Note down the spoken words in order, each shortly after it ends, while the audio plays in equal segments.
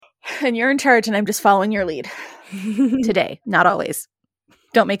and you're in charge, and I'm just following your lead. Today, not always.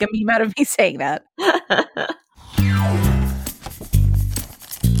 Don't make a meme out of me saying that.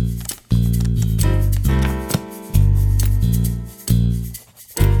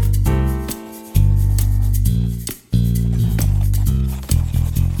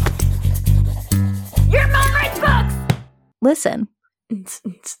 Your mom writes books! Listen. This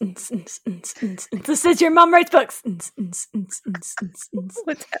is Your Mom Writes Books.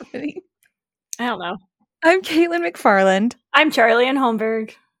 What's happening? I don't know. I'm Caitlin McFarland. I'm Charlie Ann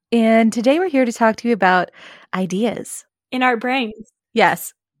Holmberg. And today we're here to talk to you about ideas. In our brains.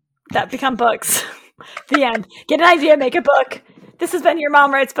 Yes. That become books. The end. Get an idea, make a book. This has been Your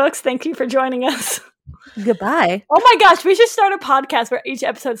Mom Writes Books. Thank you for joining us. Goodbye. Oh my gosh, we should start a podcast where each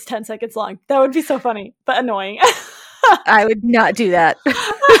episode's 10 seconds long. That would be so funny, but annoying. I would not do that.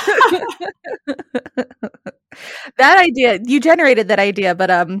 That idea, you generated that idea,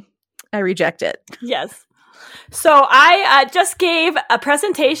 but I reject it. Yes. So I just gave a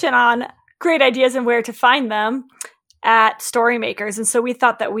presentation on great ideas and where to find them at Storymakers. And so we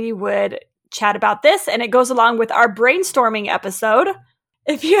thought that we would chat about this, and it goes along with our brainstorming episode.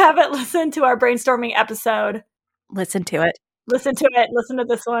 If you haven't listened to our brainstorming episode, listen to it. Listen to it. Listen to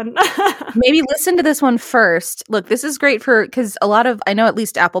this one. Maybe listen to this one first. Look, this is great because a lot of, I know at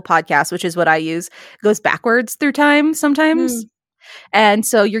least Apple Podcasts, which is what I use, goes backwards through time sometimes. And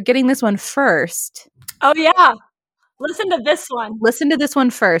so you're getting this one first. Oh, yeah. Listen to this one. Listen to this one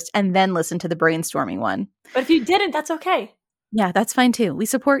first and then listen to the brainstorming one. But if you didn't, that's okay. Yeah, that's fine too. We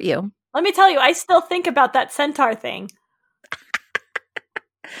support you. Let me tell you, I still think about that centaur thing.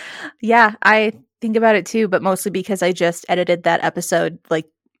 Yeah, I think about it too, but mostly because I just edited that episode like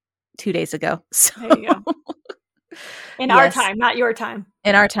 2 days ago. So. There you go. In our time, not your time.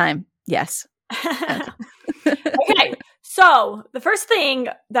 In our time, yes. Okay, so the first thing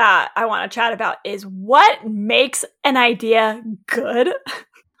that I want to chat about is what makes an idea good.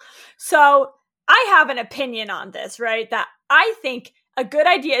 So I have an opinion on this, right? That I think a good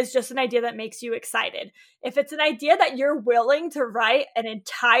idea is just an idea that makes you excited. If it's an idea that you're willing to write an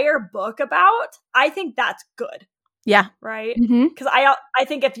entire book about, I think that's good. Yeah. Right? Because I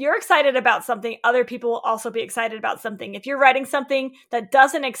think if you're excited about something, other people will also be excited about something. If you're writing something that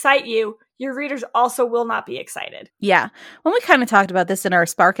doesn't excite you, your readers also will not be excited. Yeah. Well, we kind of talked about this in our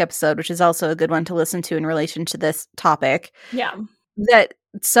Spark episode, which is also a good one to listen to in relation to this topic. Yeah. That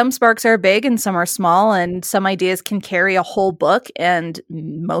some sparks are big and some are small, and some ideas can carry a whole book and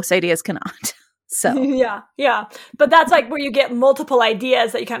most ideas cannot. So yeah. But that's like where you get multiple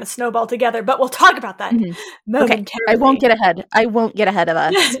ideas that you kind of snowball together. But we'll talk about that momentarily. Okay. I won't get ahead of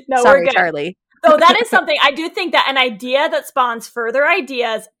us. No, sorry, we're good. Charlie. So that is something I do think that an idea that spawns further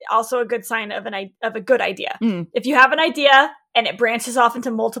ideas also a good sign of a good idea. If you have an idea and it branches off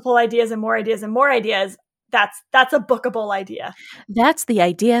into multiple ideas and more ideas and more ideas, that's a bookable idea. That's the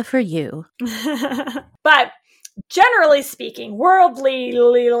idea for you. But generally speaking,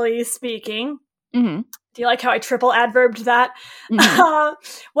 worldly speaking, do you like how I triple adverbed that?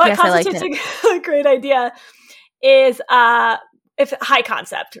 What constitutes a great idea is if high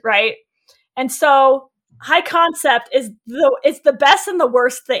concept, right? And so high concept is the best and the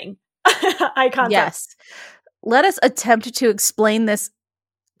worst thing. High concept. Yes. Let us attempt to explain this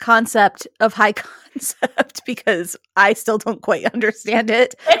concept of high concept because I still don't quite understand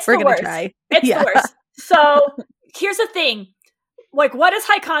it. We're going to try. It's the worst. So here's the thing. Like, what is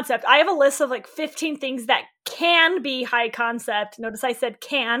high concept? I have a list of like 15 things that can be high concept. Notice I said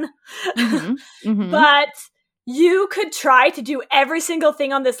can. But you could try to do every single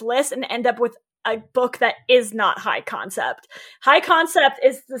thing on this list and end up with a book that is not high concept. High concept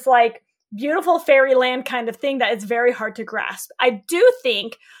is this like beautiful fairyland kind of thing that is very hard to grasp. I do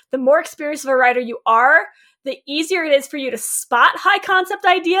think the more experienced of a writer you are, the easier it is for you to spot high concept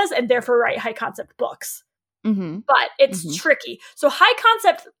ideas and therefore write high concept books. But it's tricky. So high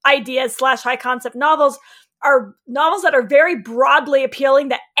concept ideas / high concept novels are novels that are very broadly appealing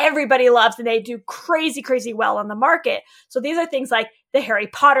that everybody loves and they do crazy, crazy well on the market. So these are things like the Harry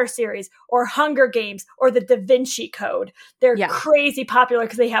Potter series or Hunger Games or the Da Vinci Code. They're crazy popular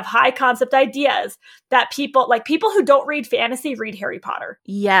because they have high concept ideas that people who don't read fantasy read Harry Potter.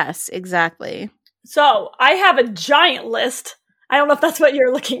 Yes, exactly. So I have a giant list. I don't know if that's what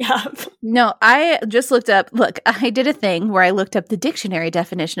you're looking up. No, I just looked up. Look, I did a thing where I looked up the dictionary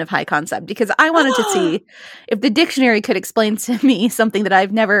definition of high concept because I wanted to see if the dictionary could explain to me something that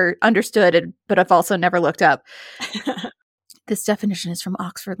I've never understood, but I've also never looked up. This definition is from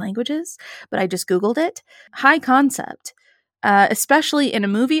Oxford Languages, but I just Googled it. High concept, especially in a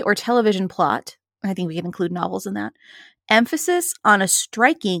movie or television plot, I think we can include novels in that, emphasis on a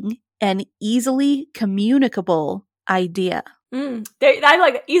striking an easily communicable idea. I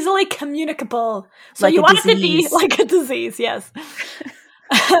like easily communicable. So like you want it to be like a disease, yes.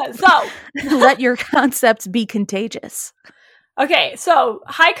 So let your concepts be contagious. Okay, so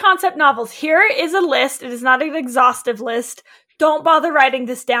high concept novels. Here is a list. It is not an exhaustive list. Don't bother writing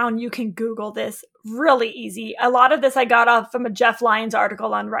this down. You can Google this. Really easy. A lot of this I got off from a Jeff Lyons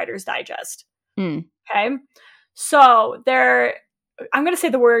article on Writer's Digest. Okay, so I'm going to say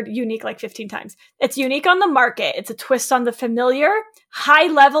the word unique like 15 times. It's unique on the market. It's a twist on the familiar, high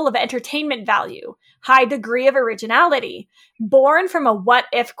level of entertainment value, high degree of originality, born from a what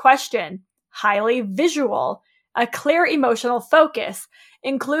if question, highly visual, a clear emotional focus,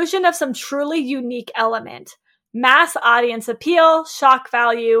 inclusion of some truly unique element, mass audience appeal, shock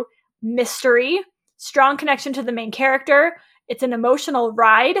value, mystery, strong connection to the main character. It's an emotional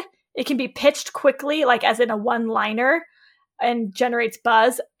ride. It can be pitched quickly, like as in a one-liner, and generates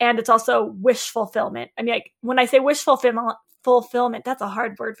buzz, and it's also wish fulfillment. I mean, like when I say wish fulfillment, that's a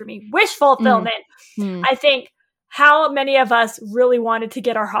hard word for me. Wish fulfillment. I think how many of us really wanted to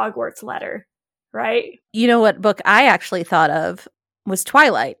get our Hogwarts letter, right? You know what book I actually thought of was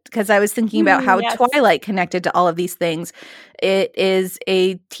Twilight, because I was thinking about how Twilight connected to all of these things. It is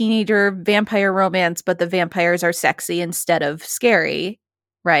a teenager vampire romance, but the vampires are sexy instead of scary,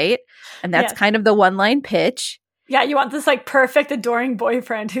 right? And that's kind of the one-line pitch. Yeah, you want this like perfect, adoring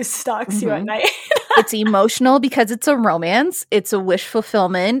boyfriend who stalks you at night. It's emotional because it's a romance. It's a wish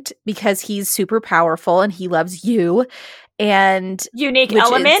fulfillment because he's super powerful and he loves you. And unique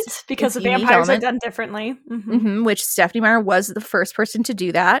element because the vampires are done differently. Which Stephenie Meyer was the first person to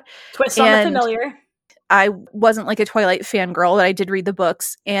do that. Twist on the familiar. I wasn't like a Twilight fangirl, but I did read the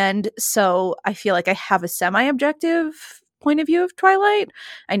books. And so I feel like I have a semi-objective point of view of Twilight.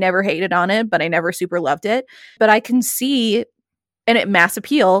 I never hated on it, but I never super loved it. But I can see, and it mass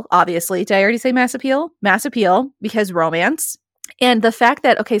appeal, obviously. Did I already say mass appeal? Mass appeal because romance. And the fact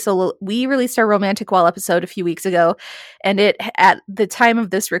that, okay, so we released our Romantic Wall episode a few weeks ago, and it, at the time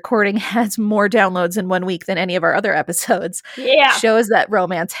of this recording, has more downloads in 1 week than any of our other episodes. Yeah. Shows that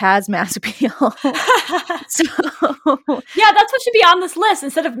romance has mass appeal. So yeah, that's what should be on this list.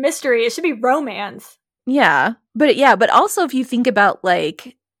 Instead of mystery, it should be romance. Yeah. But also if you think about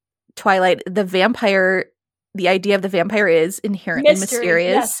like Twilight, the idea of the vampire is inherently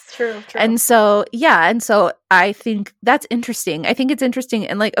mysterious. Yes, true. And so I think that's interesting. I think it's interesting.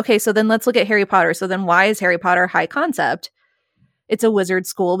 And like, okay, so then let's look at Harry Potter. So then why is Harry Potter high concept? It's a wizard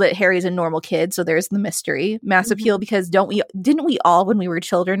school, but Harry's a normal kid, so there's the mystery. Mass appeal because didn't we all when we were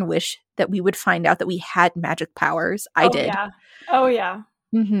children wish that we would find out that we had magic powers? I did. Yeah. Oh yeah.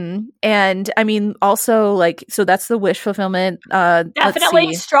 And I mean, also like, so that's the wish fulfillment.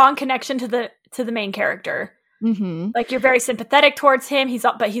 Definitely strong connection to the main character. Like you're very sympathetic towards him.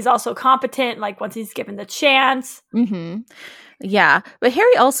 But he's also competent. Like once he's given the chance. Yeah, but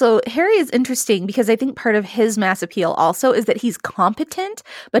Harry is interesting because I think part of his mass appeal also is that he's competent,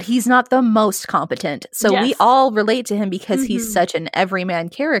 but he's not the most competent. So we all relate to him because he's such an everyman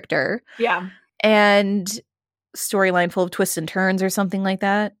character. Yeah, and storyline full of twists and turns or something like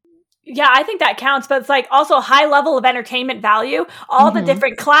that. Yeah, I think that counts, but it's like also high level of entertainment value. All the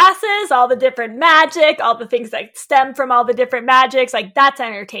different classes, all the different magic, all the things that stem from all the different magics, like that's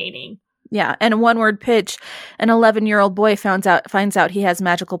entertaining. Yeah, and a one-word pitch, an 11-year-old boy finds out he has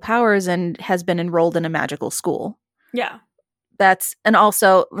magical powers and has been enrolled in a magical school. Yeah. And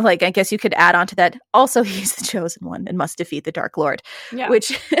also, like, I guess you could add on to that, also he's the chosen one and must defeat the Dark Lord. Yeah.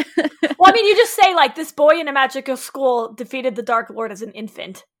 Which well, I mean, you just say, like, this boy in a magical school defeated the Dark Lord as an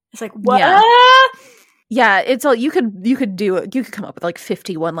infant. It's like, what? Yeah, it's all you could come up with like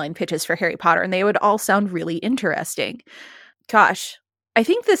 50 one-line pitches for Harry Potter and they would all sound really interesting. Gosh, I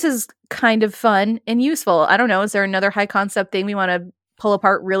think this is kind of fun and useful. I don't know, is there another high concept thing we want to pull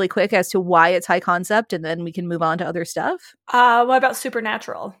apart really quick as to why it's high concept and then we can move on to other stuff? What about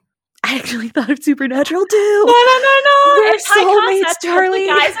Supernatural? I actually thought of Supernatural too. No. We're it's high soulmates, concept, Charlie.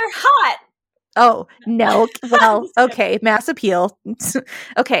 The guys are hot. Oh, no. Well, okay. Mass appeal.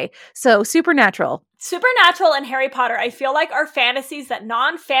 Okay. So Supernatural and Harry Potter, I feel like are fantasies that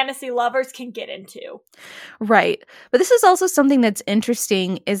non-fantasy lovers can get into. Right. But this is also something that's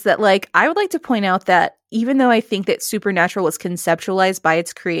interesting is that, like, I would like to point out that even though I think that Supernatural was conceptualized by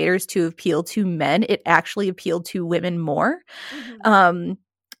its creators to appeal to men, it actually appealed to women more. And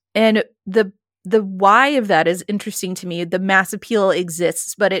the why of that is interesting to me. The mass appeal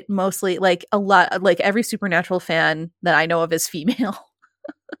exists, but it mostly like every Supernatural fan that I know of is female.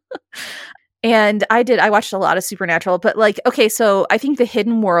 And I watched a lot of Supernatural, but like, okay, so I think the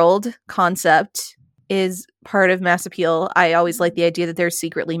hidden world concept is part of mass appeal. I always like the idea that there's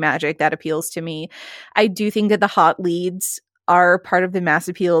secretly magic. That appeals to me. I do think that the hot leads are part of the mass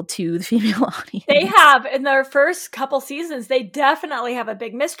appeal to the female audience. They have, in their first couple seasons, they definitely have a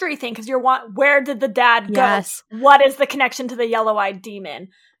big mystery thing because where did the dad go? Yes. What is the connection to the yellow-eyed demon?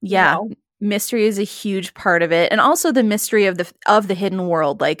 Yeah. Mystery is a huge part of it. And also the mystery of the hidden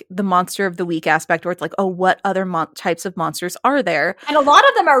world, like the monster of the week aspect, where it's like, oh, what other types of monsters are there? And a lot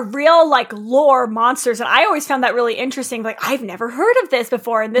of them are real, like, lore monsters. And I always found that really interesting. Like, I've never heard of this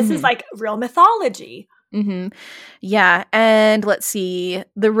before. And this is like real mythology. Mm-hmm. Yeah. And let's see,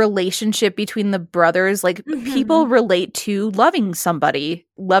 the relationship between the brothers, like people relate to loving somebody.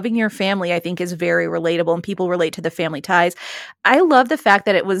 Loving your family, I think, is very relatable, and people relate to the family ties. I love the fact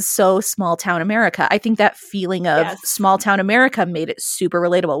that it was so small town America. I think that feeling of small town America made it super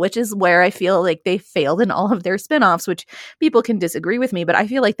relatable, which is where I feel like they failed in all of their spinoffs, which people can disagree with me, but I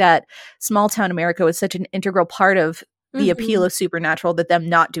feel like that small town America was such an integral part of the appeal of Supernatural that them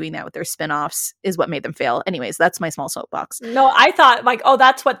not doing that with their spinoffs is what made them fail. Anyways, that's my small soapbox. No, I thought like, oh,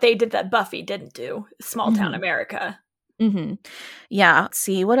 that's what they did that Buffy didn't do. Small town America. Yeah.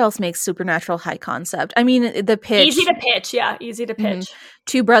 See, what else makes Supernatural high concept? I mean, the pitch. Easy to pitch. Yeah. Easy to pitch.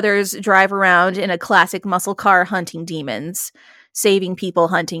 Two brothers drive around in a classic muscle car hunting demons, saving people,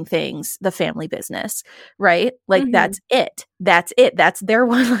 hunting things, the family business, right? Like that's it. That's it. That's their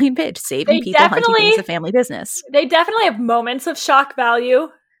one-line pitch, saving people, hunting things, the family business. They definitely have moments of shock value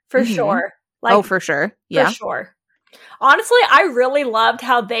for sure. Like, for sure. Yeah. For sure. Honestly, I really loved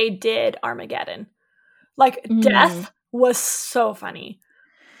how they did Armageddon. Like death was so funny.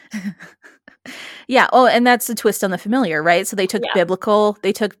 Yeah. Oh, and that's the twist on the familiar, right? So they took biblical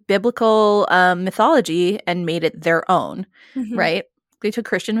mythology and made it their own, right? They took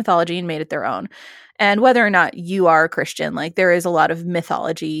Christian mythology and made it their own. And whether or not you are a Christian, like there is a lot of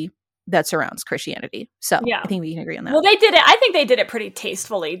mythology that surrounds Christianity. So I think we can agree on that. Well, they did it. I think they did it pretty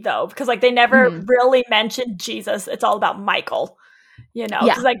tastefully though, because like they never really mentioned Jesus. It's all about Michael, you know,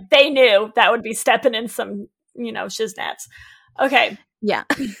 because like they knew that would be stepping in some, you know, shiznets. Okay. Yeah.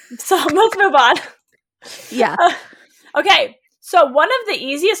 So let's move on. Yeah. Okay. So one of the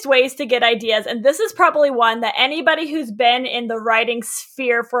easiest ways to get ideas, and this is probably one that anybody who's been in the writing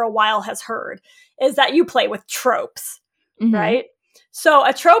sphere for a while has heard, is that you play with tropes, right? So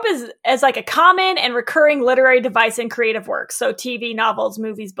a trope is like a common and recurring literary device in creative works. So TV, novels,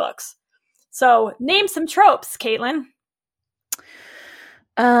 movies, books. So name some tropes, Caitlin.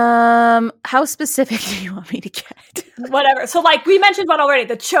 How specific do you want me to get? Whatever. So like we mentioned one already,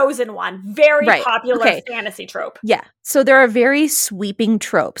 the chosen one, very popular fantasy trope. Yeah. So there are very sweeping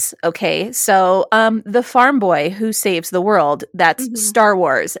tropes. Okay. So, the farm boy who saves the world, that's Star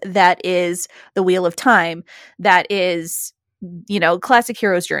Wars. That is the Wheel of Time. That is, you know, classic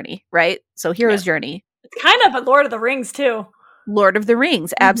hero's journey, right? So hero's journey. It's kind of a Lord of the Rings too. Lord of the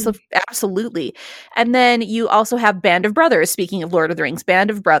Rings, absolutely. And then you also have Band of Brothers. Speaking of Lord of the Rings,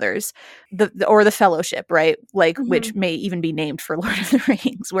 Band of Brothers, or the Fellowship, right? Like, which may even be named for Lord of the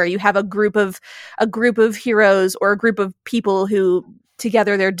Rings, where you have a group of heroes or a group of people who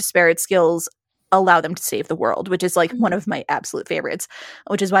together their disparate skills allow them to save the world, which is like one of my absolute favorites,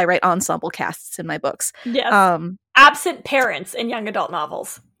 which is why I write ensemble casts in my books. Yes. Absent parents in young adult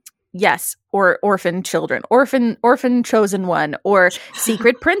novels. Yes, or orphan children, orphan chosen one, or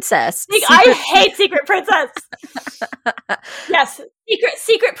secret princess. I hate secret princess. Yes,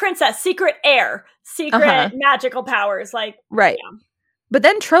 secret princess, secret heir, secret magical powers, like right. Yeah. But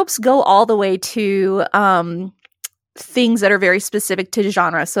then tropes go all the way to things that are very specific to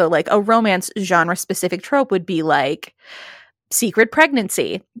genre. So, like a romance genre specific trope would be like secret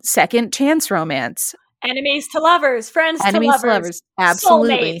pregnancy, second chance romance. Enemies to lovers, friends to lovers.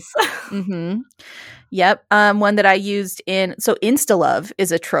 Absolutely. Yep. One that I used so Insta-love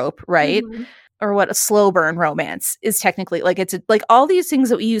is a trope, right? Or what a slow burn romance is technically like. It's like all these things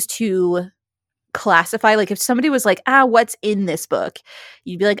that we use to classify. Like if somebody was like, what's in this book?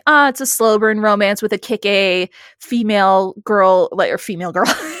 You'd be like, it's a slow burn romance with a kick-a female girl, or female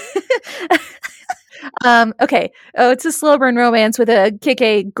girl. Okay. Oh, it's a slow burn romance with a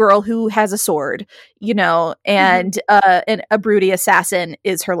kick-a girl who has a sword, you know, and a broody assassin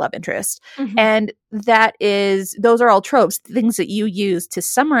is her love interest. And those are all tropes, things that you use to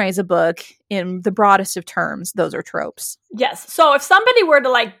summarize a book in the broadest of terms. Those are tropes. Yes. So if somebody were to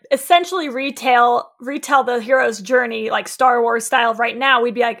like essentially retell the hero's journey, like Star Wars style right now,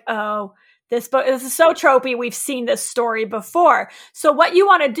 we'd be like, oh, this is so tropey. We've seen this story before. So what you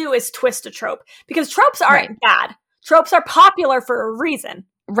want to do is twist a trope, because tropes aren't bad. Tropes are popular for a reason.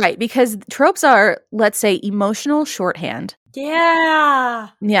 Right. Because tropes are, let's say, emotional shorthand Yeah.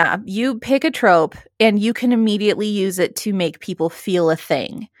 Yeah, you pick a trope and you can immediately use it to make people feel a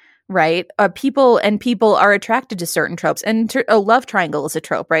thing, right? People are attracted to certain tropes, and a love triangle is a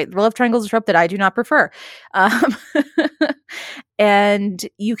trope, right? The love triangle is a trope that I do not prefer, and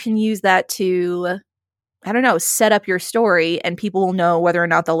you can use that to, I don't know, set up your story, and people will know whether or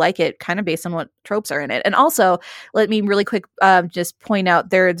not they'll like it kind of based on what tropes are in it. And also, let me really quick just point out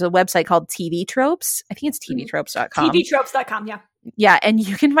there's a website called TV Tropes. I think it's tvtropes.com. tvtropes.com, yeah. Yeah, and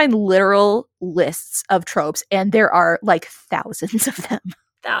you can find literal lists of tropes, and there are like thousands of them.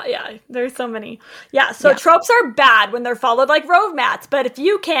 Yeah, there's so many. Yeah, so tropes are bad when they're followed like romance, but if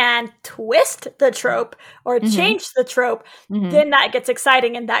you can twist the trope or change the trope, then that gets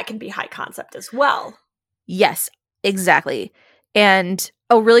exciting, and that can be high concept as well. Yes, exactly. And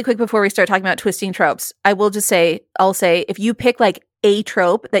really quick before we start talking about twisting tropes, I'll say if you pick like a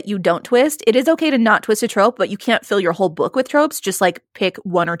trope that you don't twist, it is okay to not twist a trope, but you can't fill your whole book with tropes. Just like pick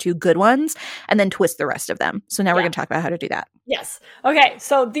one or two good ones and then twist the rest of them. So now we're going to talk about how to do that. Yes. Okay.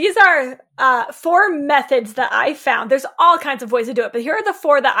 So these are 4 methods that I found. There's all kinds of ways to do it, but here are the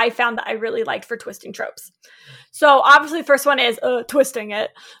 4 that I found that I really liked for twisting tropes. So obviously, first one is twisting it.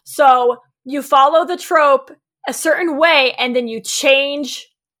 So you follow the trope a certain way, and then you change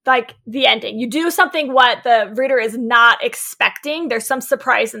like the ending. You do something what the reader is not expecting. There's some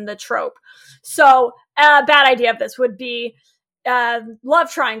surprise in the trope. So a bad idea of this would be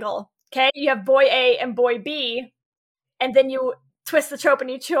love triangle. Okay, you have boy A and boy B, and then you twist the trope and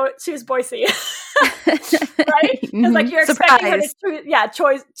you choose boy C. Right? Because like you're expecting her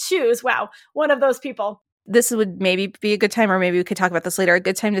to choose one of those people. This would maybe be a good time, or maybe we could talk about this later, a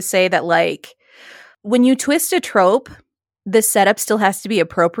good time to say that like when you twist a trope, the setup still has to be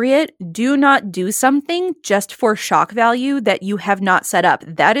appropriate. Do not do something just for shock value that you have not set up.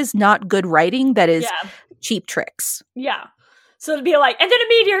 That is not good writing. That is cheap tricks. Yeah. So to be like, and then a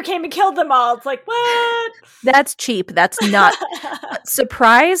meteor came and killed them all. It's like, what? That's cheap. That's not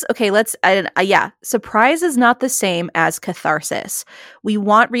surprise. Okay, surprise is not the same as catharsis. We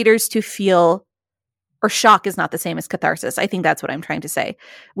want readers to feel, or shock is not the same as catharsis. I think that's what I'm trying to say.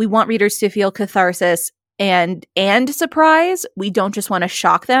 We want readers to feel catharsis and surprise. We don't just want to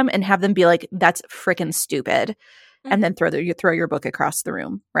shock them and have them be like, that's freaking stupid, and then throw your book across the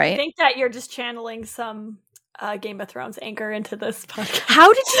room, right? I think that you're just channeling some Game of Thrones anger into this podcast.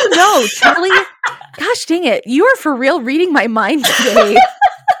 How did you know, Charlie? Gosh dang it. You are for real reading my mind today.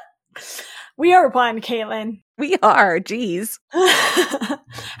 We are one, Caitlin. We are. Jeez.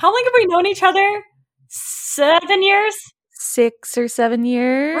 How long have we known each other? 7 years? 6 or 7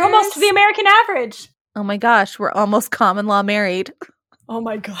 years. We're almost the American average. Oh my gosh, we're almost common law married. Oh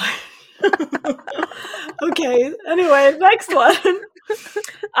my god. Okay, anyway, next one.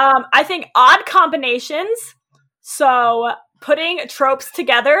 I think odd combinations. So putting tropes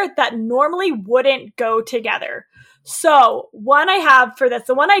together that normally wouldn't go together. So one I have for this,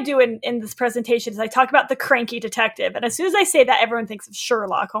 the one I do in this presentation is I talk about the cranky detective. And as soon as I say that, everyone thinks of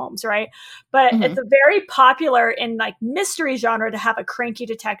Sherlock Holmes, right? But it's a very popular in like mystery genre to have a cranky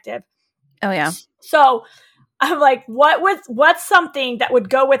detective. Oh, yeah. So I'm like, what's something that would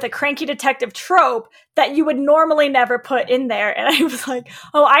go with a cranky detective trope that you would normally never put in there? And I was like,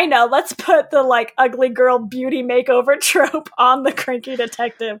 oh, I know. Let's put the like ugly girl beauty makeover trope on the cranky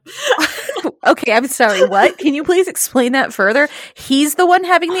detective. Okay, I'm sorry. What? Can you please explain that further? He's the one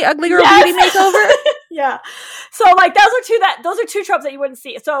having the ugly girl beauty makeover? Yeah. So like those are two tropes that you wouldn't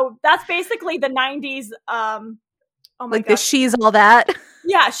see. So that's basically the 90s. Oh my like God. the she's all that.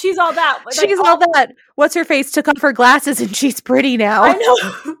 Yeah, she's all that. Like, she's all that. What's her face? Took off her glasses and she's pretty now. I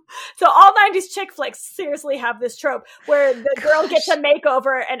know. So all 90s chick flicks seriously have this trope where the girl gets a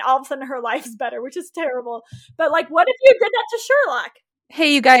makeover and all of a sudden her life's better, which is terrible. But like, what if you did that to Sherlock?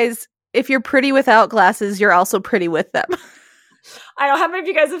 Hey, you guys, if you're pretty without glasses, you're also pretty with them. I don't know how many of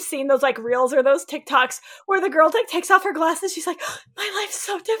you guys have seen those like reels or those TikToks where the girl takes off her glasses. She's like, oh, my life's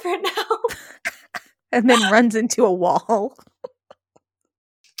so different now. And then runs into a wall.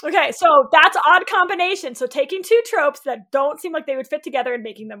 Okay, so that's odd combination. So taking two tropes that don't seem like they would fit together and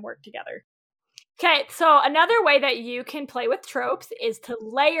making them work together. Okay, so another way that you can play with tropes is to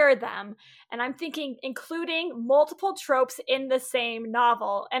layer them. And I'm thinking including multiple tropes in the same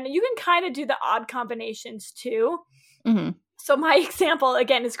novel. And you can kind of do the odd combinations too. Mm-hmm. So my example,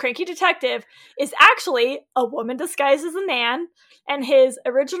 again, is Cranky Detective is actually a woman disguised as a man, and his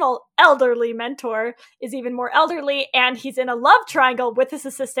original elderly mentor is even more elderly, and he's in a love triangle with his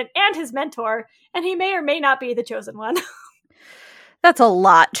assistant and his mentor, and he may or may not be the chosen one. That's a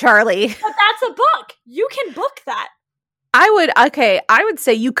lot, Charlie. But that's a book. You can book that. I would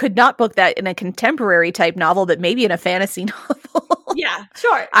say you could not book that in a contemporary type novel, but maybe in a fantasy novel. Yeah,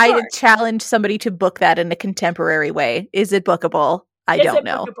 sure. I would challenge somebody to book that in a contemporary way. Is it bookable? I don't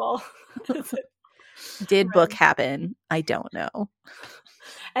know. Did book happen? I don't know.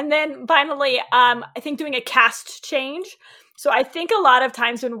 And then finally, I think doing a cast change. So I think a lot of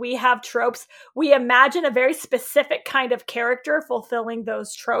times when we have tropes, we imagine a very specific kind of character fulfilling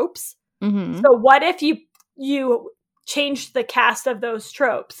those tropes. Mm-hmm. So what if you changed the cast of those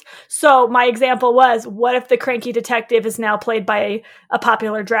tropes? So my example was, what if the cranky detective is now played by a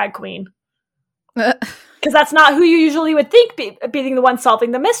popular drag queen? Because that's not who you usually would think being the one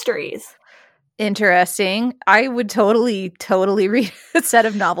solving the mysteries. Interesting. I would totally read a set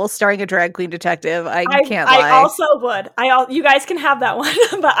of novels starring a drag queen detective. I can't lie. I also would. You guys can have that one,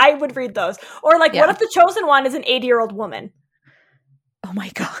 but I would read those. Or what if the chosen one is an 80-year-old woman? Oh my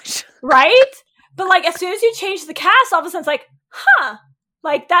gosh. Right? But as soon as you change the cast, all of a sudden it's like, huh.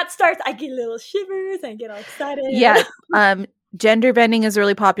 That starts, I get little shivers, I get all excited. Yeah. Gender bending is a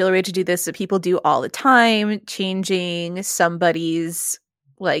really popular way to do this that people do all the time. Changing somebody's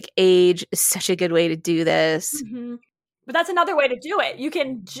age is such a good way to do this. Mm-hmm. But that's another way to do it. You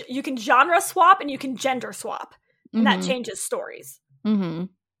can genre swap and you can gender swap, and that changes stories. Mm-hmm.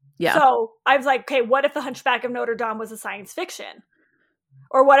 Yeah. So I was like, okay, what if the Hunchback of Notre Dame was a science fiction?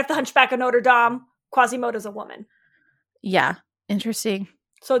 Or what if the Hunchback of Notre Dame, Quasimodo's a woman? Yeah. Interesting.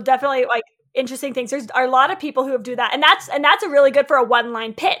 So definitely interesting things. There are a lot of people who do that. And that's a really good for a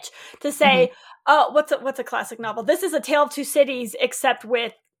one-line pitch to say, oh, what's a classic novel? This is A Tale of Two Cities except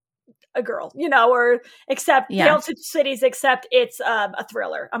with a girl, or Tale of Two Cities except it's a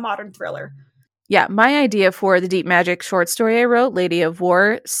thriller, a modern thriller. Yeah, my idea for the deep magic short story I wrote, Lady of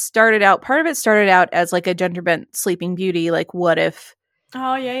War, part of it started out as a gender bent Sleeping Beauty, what if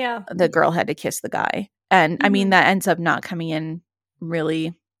the girl had to kiss the guy? And I mean, that ends up not coming in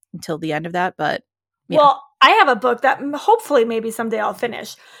really until the end of that, but yeah. Well, I have a book that hopefully maybe someday I'll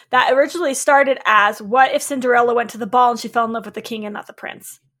finish that originally started as, what if Cinderella went to the ball and she fell in love with the king and not the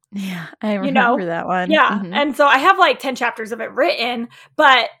prince? Yeah, I remember that one. Yeah, and so I have 10 chapters of it written,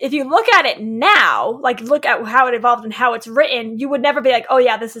 but if you look at it now, look at how it evolved and how it's written, you would never be like, oh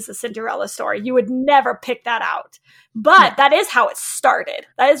yeah, this is a Cinderella story. You would never pick that out. But that is how it started.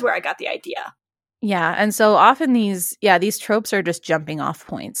 That is where I got the idea. Yeah, and so often these tropes are just jumping off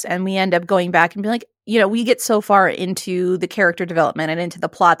points, and we end up going back and being like, we get so far into the character development and into the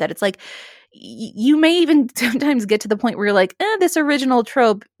plot that it's you may even sometimes get to the point where you're like, this original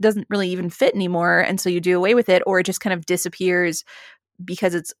trope doesn't really even fit anymore, and so you do away with it, or it just kind of disappears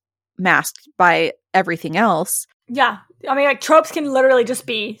because it's masked by everything else. Yeah. I mean, tropes can literally just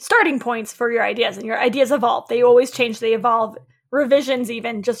be starting points for your ideas, and your ideas evolve. They always change, they evolve. Revisions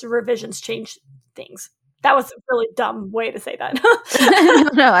change things. That was a really dumb way to say that.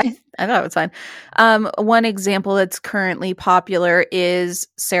 No, I thought it was fine. One example that's currently popular is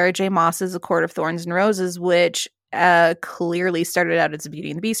Sarah J. Maas's A Court of Thorns and Roses, which clearly started out as a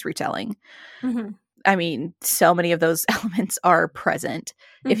Beauty and the Beast retelling. Mm-hmm. I mean, so many of those elements are present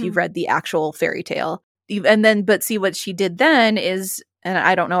if you've read the actual fairy tale. But see, what she did then is, and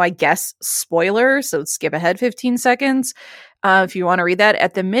I don't know, I guess spoiler, so skip ahead 15 seconds. If you want to read that,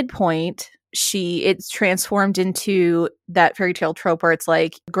 at the midpoint, it's transformed into that fairy tale trope where it's a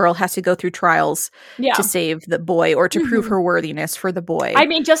girl has to go through trials to save the boy or to prove her worthiness for the boy. I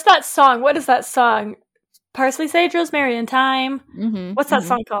mean, just that song. What is that song? Parsley, Sage, Rosemary, and Thyme. Mm-hmm, What's that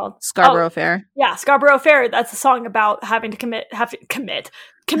song called? Scarborough Fair. Yeah, Scarborough Fair. That's a song about having to commit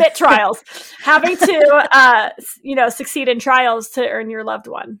trials, having to succeed in trials to earn your loved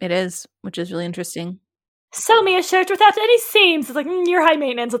one. It is, which is really interesting. Sell me a shirt without any seams. It's you're high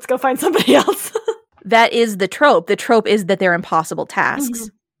maintenance. Let's go find somebody else. That is the trope. The trope is that they're impossible tasks.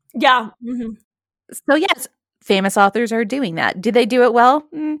 Mm-hmm. Yeah. Mm-hmm. So yes, famous authors are doing that. Do they do it well?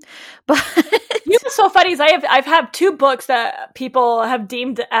 But what's so funny is I've had 2 books that people have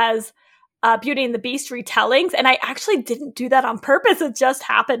deemed as Beauty and the Beast retellings, and I actually didn't do that on purpose. It just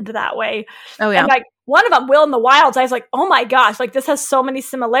happened that way. Oh yeah. And one of them, Will in the Wilds, I was like, oh my gosh, this has so many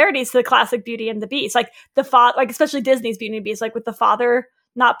similarities to the classic Beauty and the Beast. The father, especially Disney's Beauty and the Beast, with the father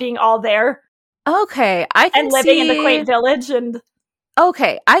not being all there. Okay, I can and living in the quaint village and.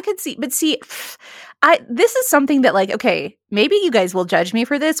 Okay, I could see, but see, this is something that okay, maybe you guys will judge me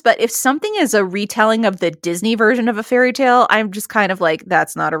for this, but if something is a retelling of the Disney version of a fairy tale, I'm just kind of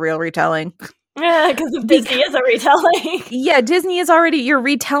that's not a real retelling. Yeah, because Disney is a retelling. Yeah, Disney is already, you're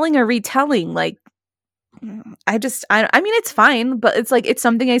retelling a retelling. I mean, it's fine, but it's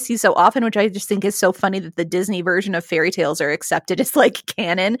something I see so often, which I just think is so funny that the Disney version of fairy tales are accepted as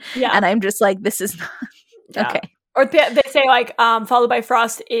canon. Yeah. And I'm just this is not, okay. Or they say like, followed by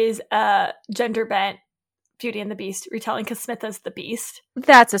Frost is gender bent Beauty and the Beast retelling because Smith is the Beast.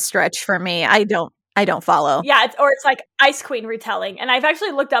 That's a stretch for me. I don't follow. Yeah, it's like Ice Queen retelling. And I've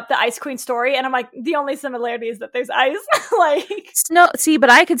actually looked up the Ice Queen story, and I'm like, the only similarity is that there's ice. But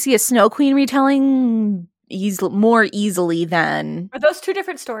I could see a Snow Queen retelling more easily than. Are those two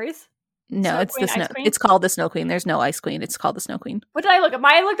different stories? No, Snow it's Queen, the Snow. Ice Queen? It's called the Snow Queen. There's no Ice Queen. It's called the Snow Queen. What did I look up?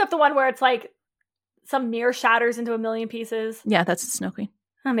 I looked up the one where it's like some mirror shatters into a million pieces. Yeah, that's the Snow Queen.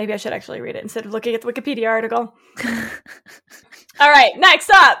 Oh, maybe I should actually read it instead of looking at the Wikipedia article. All right, next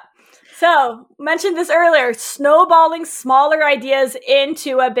up. So, mentioned this earlier, snowballing smaller ideas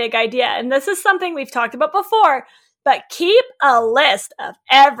into a big idea. And this is something we've talked about before, but keep a list of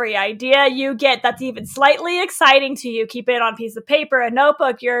every idea you get that's even slightly exciting to you. Keep it on a piece of paper, a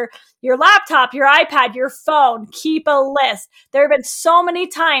notebook, your laptop, your iPad, your phone. Keep a list. There have been so many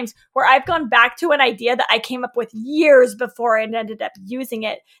times where I've gone back to an idea that I came up with years before and ended up using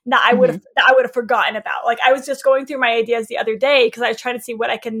it that I would have forgotten about. Like, I was just going through my ideas the other day because I was trying to see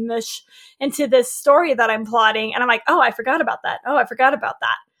what I can mush into this story that I'm plotting. And I'm like, oh, I forgot about that. Oh, I forgot about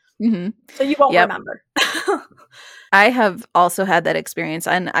that. Mm-hmm. So you won't remember. I have also had that experience,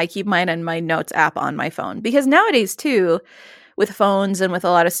 and I keep mine in my notes app on my phone because nowadays too, with phones and with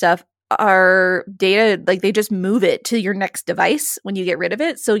a lot of stuff, our data, like, they just move it to your next device when you get rid of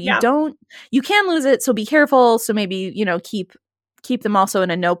it. So you can lose it. So be careful. So maybe, keep them also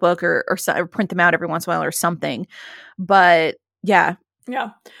in a notebook or print them out every once in a while or something. But yeah.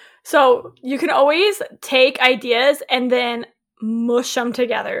 Yeah. So you can always take ideas and then mush them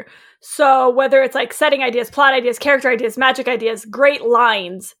together. So whether it's like setting ideas, plot ideas, character ideas, magic ideas, great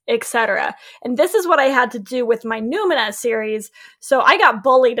lines, etc. And this is what I had to do with my Numina series. So I got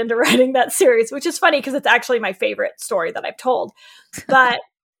bullied into writing that series, which is funny because it's actually my favorite story that I've told. But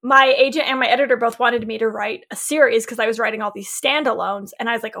my agent and my editor both wanted me to write a series because I was writing all these standalones. And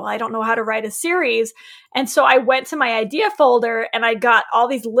I was like, well, I don't know how to write a series. And so I went to my idea folder and I got all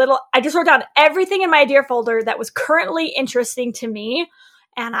these I just wrote down everything in my idea folder that was currently interesting to me.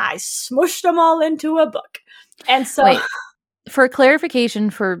 And I smushed them all into a book. And so, wait, for clarification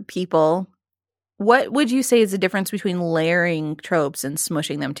for people, what would you say is the difference between layering tropes and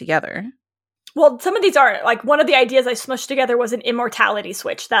smushing them together? Well, some of these aren't. Like, one of the ideas I smushed together was an immortality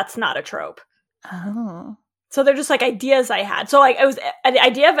switch. That's not a trope. Oh. So they're just like ideas I had. So like, it was an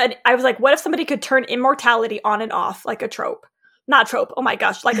idea of I was like, what if somebody could turn immortality on and off like a trope? Not trope. Oh my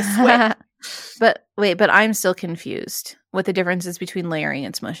gosh, like a switch. But I'm still confused what the difference is between layering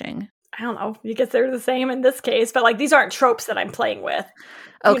and smushing. I don't know. I guess they're the same in this case, but like, these aren't tropes that I'm playing with.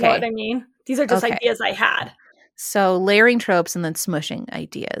 You know what I mean? These are just ideas I had. So layering tropes and then smushing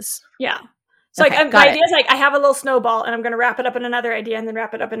ideas. Yeah. So my idea is like, I have a little snowball and I'm going to wrap it up in another idea and then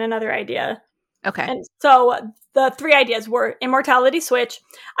wrap it up in another idea. Okay. And so the three ideas were immortality switch.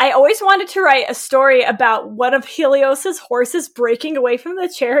 I always wanted to write a story about one of Helios's horses breaking away from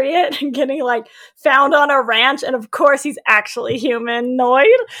the chariot and getting like found on a ranch. And of course, he's actually humanoid.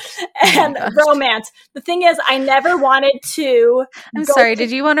 And romance. The thing is, I never wanted to. I'm sorry. Did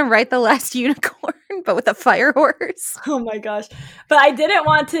you want to write The Last Unicorn, but with a fire horse? Oh my gosh. But I didn't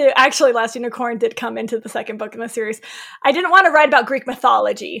want to. Actually, Last Unicorn did come into the second book in the series. I didn't want to write about Greek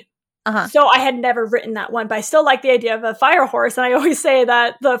mythology. So I had never written that one, but I still like the idea of a fire horse. And I always say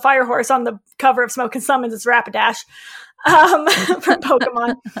that the fire horse on the cover of Smoke and Summons is Rapidash from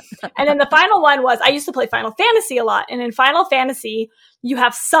Pokemon. And then the final one was, I used to play Final Fantasy a lot. And in Final Fantasy, you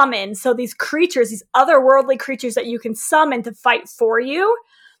have summons. So these creatures, these otherworldly creatures that you can summon to fight for you.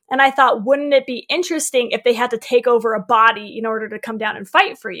 And I thought, wouldn't it be interesting if they had to take over a body in order to come down and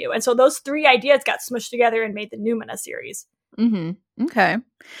fight for you? And so those three ideas got smushed together and made the Numina series. Mm-hmm. Okay.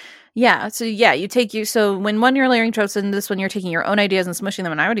 Yeah. So so when you're layering tropes and this one, you're taking your own ideas and smushing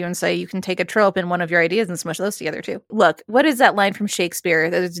them. And I would even say you can take a trope in one of your ideas and smush those together too. Look, what is that line from Shakespeare?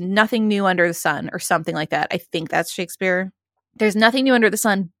 There's nothing new under the sun or something like that. I think that's Shakespeare. There's nothing new under the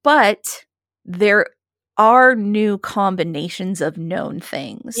sun, but there are new combinations of known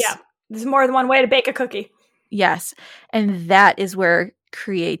things. Yeah. There's more than one way to bake a cookie. Yes. And that is where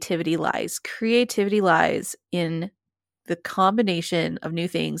creativity lies. Creativity lies in the combination of new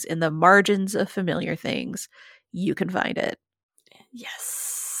things in the margins of familiar things. You can find it. Yes.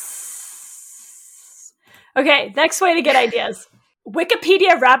 Okay, next way to get ideas.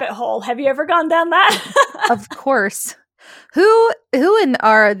 Wikipedia rabbit hole. Have you ever gone down that? Of course. Who in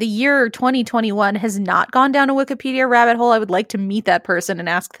the year 2021 has not gone down a Wikipedia rabbit hole? I would like to meet that person and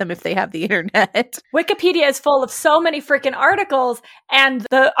ask them if they have the internet. Wikipedia is full of so many freaking articles, and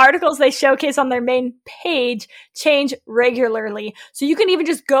the articles they showcase on their main page change regularly. So you can even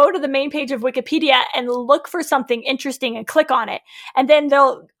just go to the main page of Wikipedia and look for something interesting and click on it. And then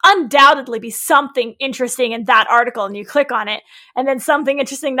there'll undoubtedly be something interesting in that article, and you click on it, and then something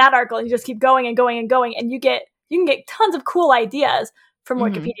interesting in that article, and you just keep going and going and going, and you can get tons of cool ideas from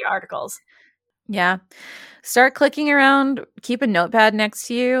Wikipedia articles. Yeah. Start clicking around, keep a notepad next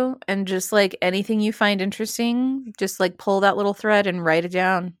to you, and just like anything you find interesting, just like pull that little thread and write it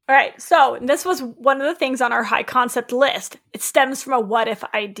down. All right. So this was one of the things on our high concept list. It stems from a what if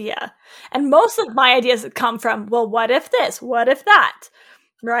idea. And most of my ideas come from, well, what if this? What if that?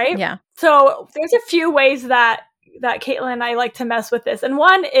 Right? Yeah. So there's a few ways that Caitlin and I like to mess with this. And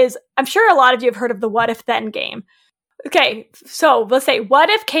one is, I'm sure a lot of you have heard of the what if then game. Okay, so let's say, what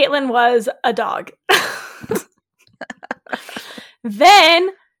if Caitlin was a dog? Then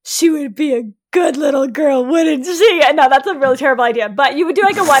she would be a good little girl, wouldn't she? No, that's a really terrible idea. But you would do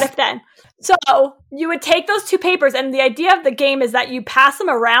like a what if then. So you would take those two papers, and the idea of the game is that you pass them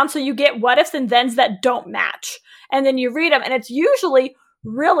around so you get what ifs and thens that don't match. And then you read them, and it's usually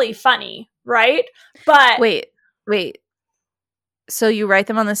really funny, right? But Wait. So you write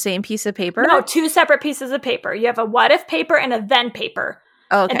them on the same piece of paper? No, two separate pieces of paper. You have a what if paper and a then paper.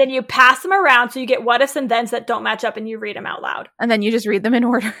 Oh, okay. And then you pass them around so you get what ifs and thens that don't match up, and you read them out loud. And then you just read them in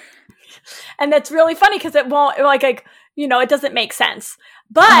order. And that's really funny because it won't, like, you know, it doesn't make sense.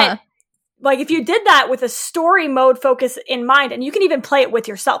 But like if you did that with a story mode focus in mind, and you can even play it with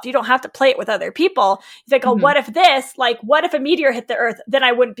yourself. You don't have to play it with other people. It's like, oh, what if this? Like, what if a meteor hit the Earth? Then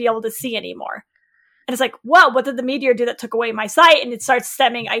I wouldn't be able to see anymore. And it's like, well, what did the meteor do that took away my sight? And it starts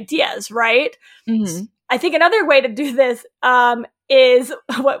stemming ideas, right? Mm-hmm. I think another way to do this is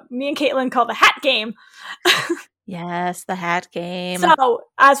what me and Caitlin call the hat game. Yes, the hat game. So,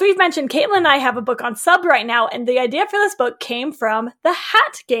 as we've mentioned, Caitlin and I have a book on sub right now, and the idea for this book came from the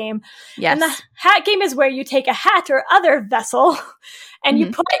hat game. Yes. And the hat game is where you take a hat or other vessel and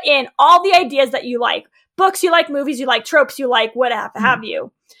you put in all the ideas that you like. Books you like, movies you like, tropes you like, what have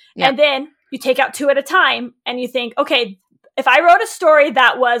you. Yeah. And then you take out two at a time and you think, okay, if I wrote a story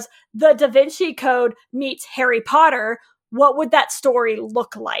that was the Da Vinci Code meets Harry Potter, what would that story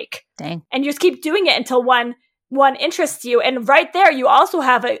look like? Dang. And you just keep doing it until one interests you. And right there, you also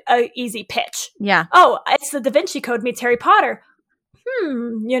have a easy pitch. Yeah. Oh, it's the Da Vinci Code meets Harry Potter.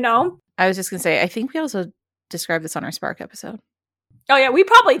 You know? I was just going to say, I think we also described this on our Spark episode. Oh, yeah, we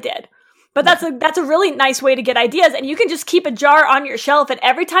probably did. But that's a really nice way to get ideas. And you can just keep a jar on your shelf. And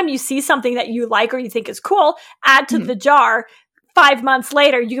every time you see something that you like or you think is cool, add to the jar. 5 months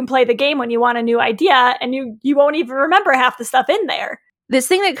later, you can play the game when you want a new idea. And you won't even remember half the stuff in there. This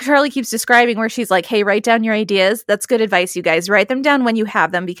thing that Charlie keeps describing where she's like, hey, write down your ideas. That's good advice, you guys. Write them down when you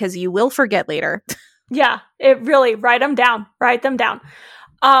have them because you will forget later. Yeah, it really, write them down. Write them down.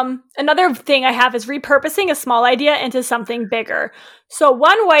 Another thing I have is repurposing a small idea into something bigger. So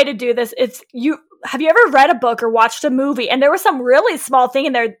one way to do this is have you ever read a book or watched a movie and there was some really small thing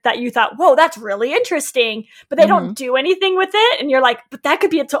in there that you thought, whoa, that's really interesting, but they don't do anything with it. And you're like, but that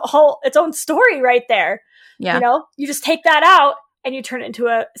could be its own story right there. Yeah. You know, you just take that out and you turn it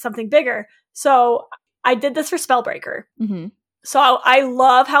into something bigger. So I did this for Spellbreaker. Mm-hmm. So I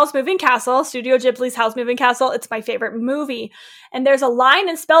love Howl's Moving Castle, Studio Ghibli's Howl's Moving Castle. It's my favorite movie. And there's a line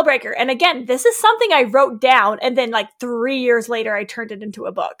in Spellbreaker. And again, this is something I wrote down. And then like 3 years later, I turned it into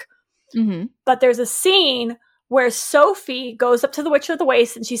a book. Mm-hmm. But there's a scene where Sophie goes up to the Witch of the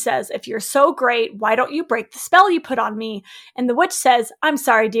Waste and she says, if you're so great, why don't you break the spell you put on me? And the witch says, I'm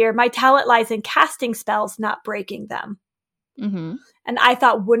sorry, dear. My talent lies in casting spells, not breaking them. Mm-hmm. And I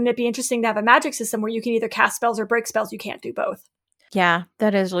thought, wouldn't it be interesting to have a magic system where you can either cast spells or break spells? You can't do both. Yeah,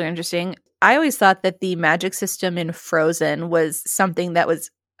 that is really interesting. I always thought that the magic system in Frozen was something that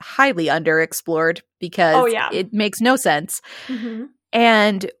was highly underexplored because it makes no sense. Mm-hmm.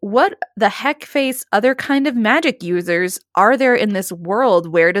 And what the heck face other kind of magic users are there in this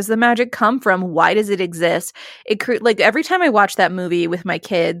world? Where does the magic come from? Why does it exist? Like every time I watch that movie with my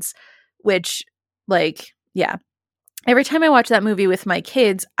kids, every time I watch that movie with my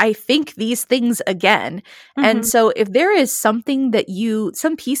kids, I think these things again. Mm-hmm. And so if there is something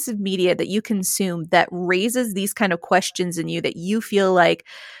some piece of media that you consume that raises these kind of questions in you that you feel like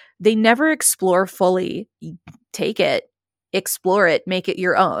they never explore fully, take it, explore it, make it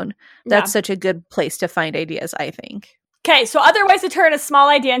your own. That's such a good place to find ideas, I think. Okay, so other ways to turn a small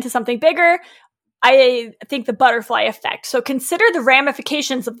idea into something bigger. I think the butterfly effect. So consider the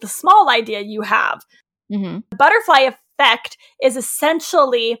ramifications of the small idea you have. Mm-hmm. The butterfly effect is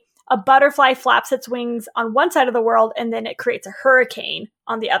essentially a butterfly flaps its wings on one side of the world and then it creates a hurricane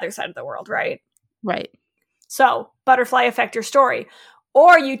on the other side of the world, right? Right. So butterfly affect your story.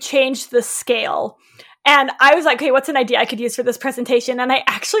 Or you change the scale. And I was like, okay, what's an idea I could use for this presentation? And I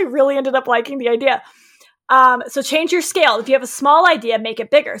actually really ended up liking the idea. So change your scale. If you have a small idea, make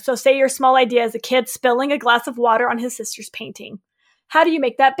it bigger. So say your small idea is a kid spilling a glass of water on his sister's painting. How do you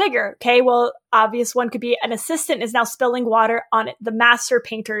make that bigger? Okay, well, obvious one could be an assistant is now spilling water on the master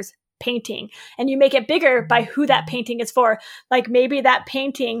painter's painting. And you make it bigger by who that painting is for. Like maybe that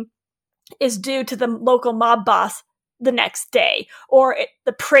painting is due to the local mob boss the next day, or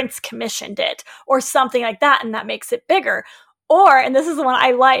the prince commissioned it, or something like that, and that makes it bigger. Or, and this is the one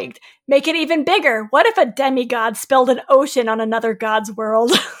I liked, make it even bigger. What if a demigod spilled an ocean on another god's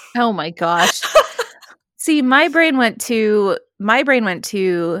world? Oh my gosh. See, my brain went to what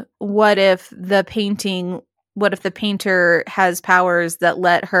if the painter has powers that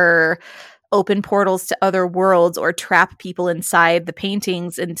let her open portals to other worlds or trap people inside the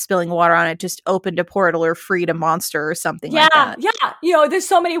paintings, and spilling water on it just opened a portal or freed a monster or something like that. Yeah. There's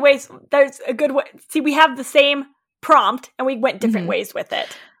so many ways. There's a good way. See, we have the same prompt and we went different ways with it.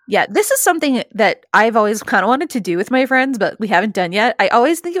 Yeah, this is something that I've always kind of wanted to do with my friends, but we haven't done yet. I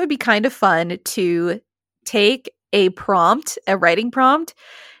always think it would be kind of fun to take a writing prompt,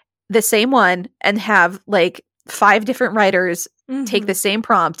 the same one, and have like 5 different writers take the same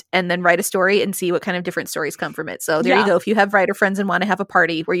prompt and then write a story and see what kind of different stories come from it. So there you go. If you have writer friends and want to have a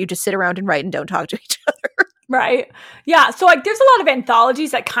party where you just sit around and write and don't talk to each other. Right. Yeah. So like there's a lot of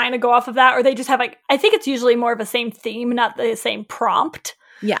anthologies that kind of go off of that, or they just have like, I think it's usually more of the same theme, not the same prompt.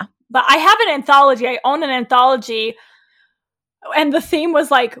 Yeah. But I have an anthology. I own an anthology. And the theme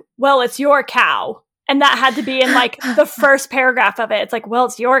was like, well, it's your cow. And that had to be in like the first paragraph of it. It's like, well,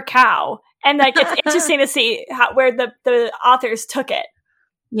 it's your cow. And like, it's interesting to see where the authors took it.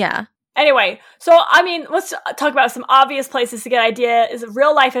 Yeah. Anyway, so I mean, let's talk about some obvious places to get ideas.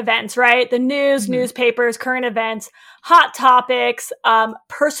 Real life events, right? The news, newspapers, current events, hot topics,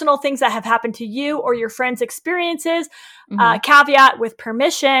 personal things that have happened to you or your friends' experiences. Caveat with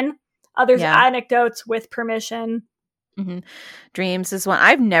permission. Others anecdotes with permission. Dreams is one.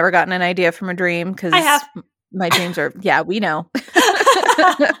 I've never gotten an idea from a dream because my dreams are, we know.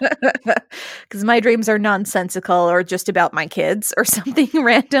 Because my dreams are nonsensical or just about my kids or something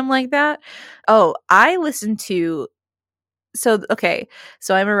random like that. Oh, I listen to, so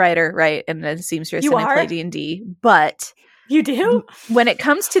I'm a writer, right? And a seamstress, and I play D&D, but you do? When it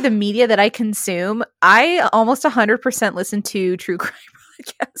comes to the media that I consume, I almost 100% listen to true crime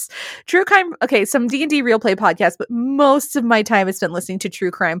podcasts. True crime, some D&D real play podcasts, but most of my time is spent listening to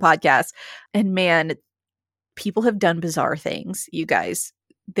true crime podcasts. And man, people have done bizarre things, you guys.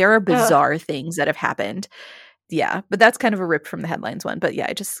 There are bizarre things that have happened. Yeah, but that's kind of a rip from the headlines one. But yeah,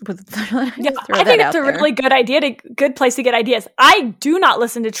 I just I think it's a really good idea, good place to get ideas. I do not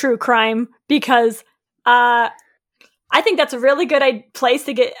listen to true crime because I think that's a really good place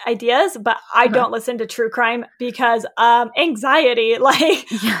to get ideas, but I don't listen to true crime because anxiety. Like,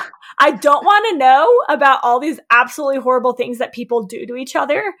 I don't want to know about all these absolutely horrible things that people do to each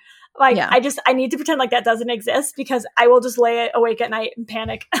other. Like, I need to pretend like that doesn't exist because I will just lay awake at night and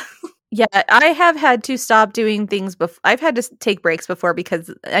panic. Yeah, I have had to stop doing things before. I've had to take breaks before because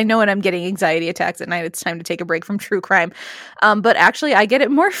I know when I'm getting anxiety attacks at night, it's time to take a break from true crime. But actually, I get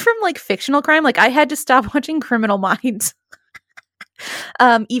it more from like fictional crime. Like I had to stop watching Criminal Minds.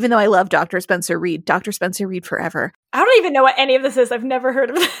 Even though I love Dr. Spencer Reid. Dr. Spencer Reid forever. I don't even know what any of this is. I've never heard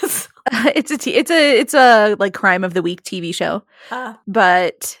of this. It's a like crime of the week TV show.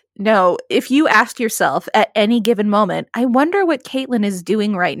 But no, if you ask yourself at any given moment, I wonder what Caitlin is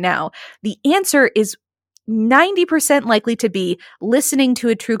doing right now, the answer is 90% likely to be listening to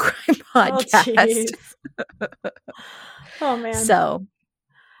a true crime podcast. Oh man. So,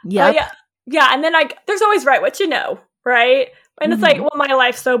 yeah. And then there's always Write What You Know, right? And it's like, well, my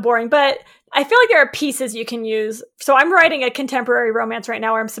life's so boring, but I feel like there are pieces you can use. So I'm writing a contemporary romance right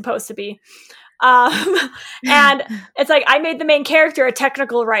now, where I'm supposed to be. And it's like, I made the main character a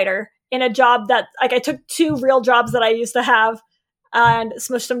technical writer in a job that, like, I took 2 real jobs that I used to have and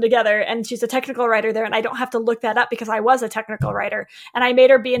smushed them together. And she's a technical writer there. And I don't have to look that up because I was a technical writer. And I made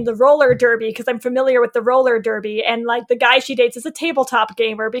her be in the roller derby because I'm familiar with the roller derby. And like the guy she dates is a tabletop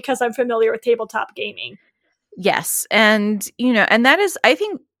gamer because I'm familiar with tabletop gaming. Yes. And, and that is, I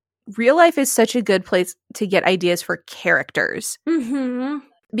think real life is such a good place to get ideas for characters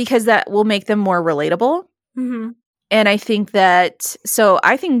because that will make them more relatable. And I think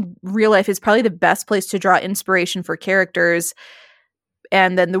I think real life is probably the best place to draw inspiration for characters.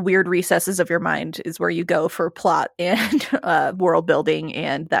 And then the weird recesses of your mind is where you go for plot and world building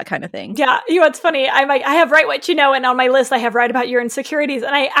and that kind of thing. Yeah. You know, it's funny. I'm like, I have Write What You Know, and on my list, I have Write About Your Insecurities.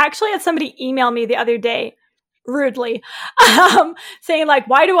 And I actually had somebody email me the other day, rudely, saying like,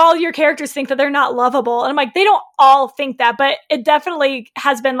 why do all your characters think that they're not lovable? And I'm like, they don't all think that, but it definitely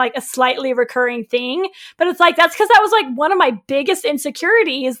has been like a slightly recurring thing. But it's like, that's because that was like one of my biggest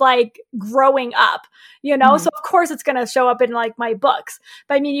insecurities, like growing up, you know? So of course it's going to show up in like my books.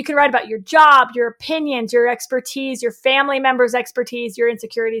 But I mean, you can write about your job, your opinions, your expertise, your family members' expertise, your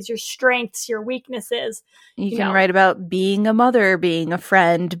insecurities, your strengths, your weaknesses. You can write about being a mother, being a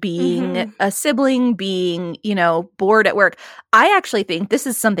friend, being a sibling, being, you know, bored at work. I actually think this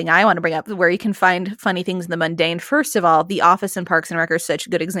is something I want to bring up where you can find funny things in the mundane. First of all, The Office and Parks and Rec are such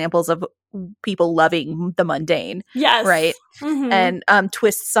good examples of people loving the mundane. Yes. Right? And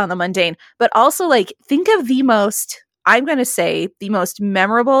twists on the mundane. But also, like, think of the most, I'm going to say, the most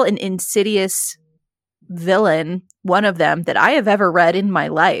memorable and insidious villain, one of them, that I have ever read in my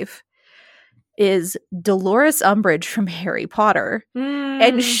life is Dolores Umbridge from Harry Potter.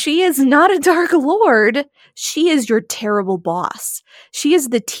 And she is not a Dark Lord. She is your terrible boss. She is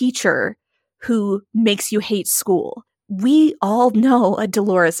the teacher who makes you hate school. We all know a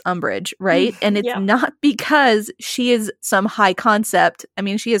Dolores Umbridge, right? And it's not because she is some high concept. I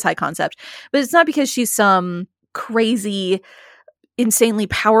mean, she is high concept, but it's not because she's some crazy, insanely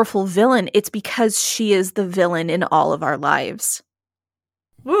powerful villain. It's because she is the villain in all of our lives.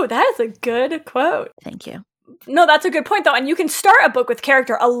 Ooh, that is a good quote. Thank you. No, that's a good point, though. And you can start a book with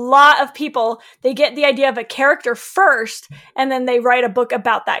character. A lot of people, they get the idea of a character first, and then they write a book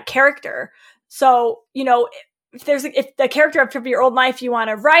about that character. So, you know, if the character of your old life you want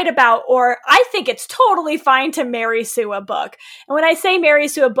to write about, or I think it's totally fine to Mary Sue a book. And when I say Mary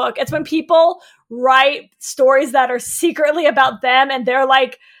Sue a book, it's when people write stories that are secretly about them, and they're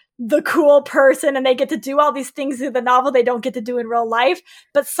like the cool person and they get to do all these things in the novel they don't get to do in real life.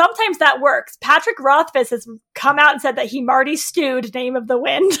 But sometimes that works. Patrick Rothfuss has come out and said that he Marty Stewed Name of the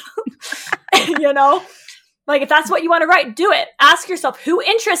Wind. You know? Like, if that's what you want to write, do it. Ask yourself, who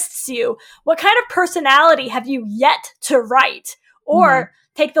interests you? What kind of personality have you yet to write? Or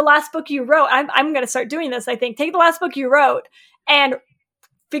take the last book you wrote. I'm going to start doing this, I think. Take the last book you wrote and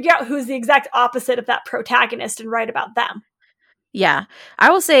figure out who's the exact opposite of that protagonist and write about them. Yeah. I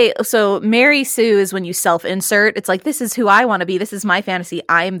will say, so Mary Sue is when you self-insert. It's like, this is who I want to be. This is my fantasy.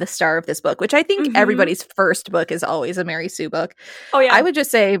 I am the star of this book, which I think everybody's first book is always a Mary Sue book. Oh, yeah. I would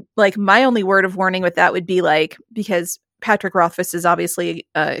just say, like, my only word of warning with that would be, like, because Patrick Rothfuss is obviously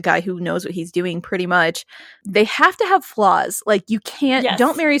a guy who knows what he's doing pretty much. They have to have flaws. Like, you can't,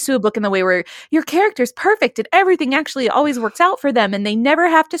 don't Mary Sue a book in the way where your character's perfect and everything actually always works out for them and they never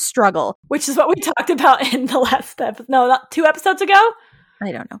have to struggle. Which is what we talked about in the last episode. No, not 2 episodes ago?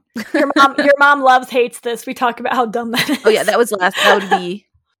 I don't know. Your mom hates this. We talk about how dumb that is. Oh, yeah, that would be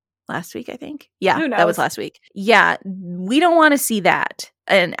last week, I think. Yeah, that was last week. Yeah, we don't want to see that.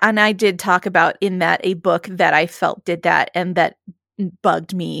 And I did talk about in that a book that I felt did that and that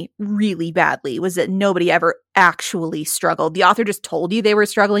bugged me really badly was that nobody ever actually struggled. The author just told you they were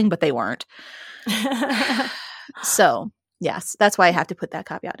struggling, but they weren't. So, yes, that's why I have to put that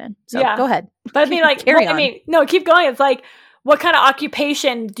caveat in. So, go ahead. But I mean, like, keep going. It's like, what kind of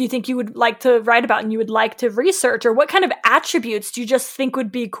occupation do you think you would like to write about and you would like to research? Or what kind of attributes do you just think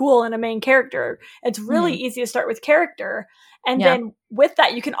would be cool in a main character? It's really easy to start with character. And then with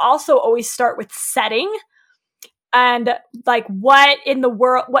that, you can also always start with setting and like what in the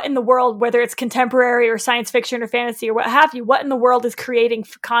world, whether it's contemporary or science fiction or fantasy or what have you, what in the world is creating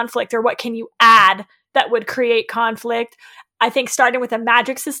conflict or what can you add that would create conflict? I think starting with a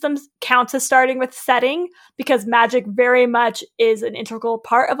magic system counts as starting with setting because magic very much is an integral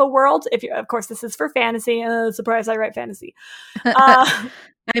part of a world. Of course, this is for fantasy. Surprise, I write fantasy.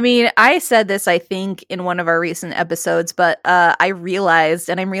 I mean, I said this, I think, in one of our recent episodes, but I realized,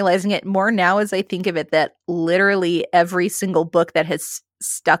 and I'm realizing it more now as I think of it, that literally every single book that has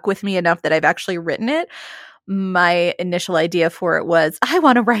stuck with me enough that I've actually written it, my initial idea for it was, I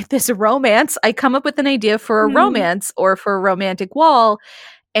want to write this romance. I come up with an idea for a romance or for a romantic wall,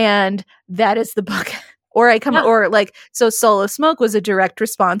 and that is the book. So Soul of Smoke was a direct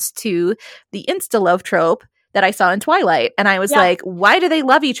response to the insta-love trope that I saw in Twilight. And I was like, why do they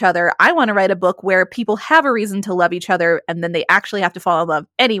love each other? I want to write a book where people have a reason to love each other and then they actually have to fall in love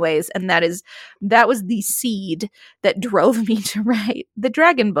anyways. And that was the seed that drove me to write the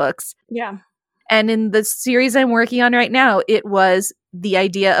dragon books. Yeah. And in the series I'm working on right now, it was the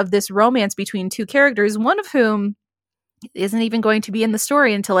idea of this romance between two characters, one of whom isn't even going to be in the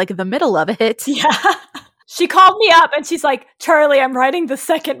story until like the middle of it. Yeah. She called me up and she's like, Charlie, I'm writing the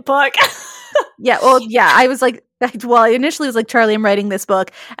second book. Yeah. Well, yeah, I was like, well, I initially was like, Charlie, I'm writing this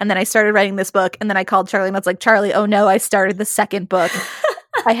book. And then I started writing this book. And then I called Charlie and I was like, Charlie, oh no, I started the second book.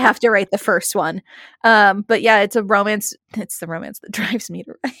 I have to write the first one. But yeah, it's a romance. It's the romance that drives me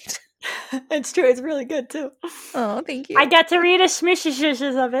to write. It's true. It's really good too. Oh, thank you. I get to read a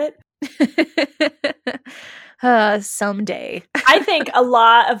smishes of it. Someday. I think a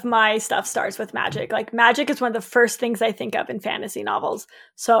lot of my stuff starts with magic. Like magic is one of the first things I think of in fantasy novels.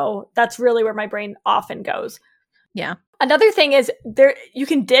 So that's really where my brain often goes. Yeah. Another thing is there you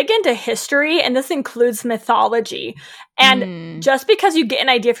can dig into history, and this includes mythology. And just because you get an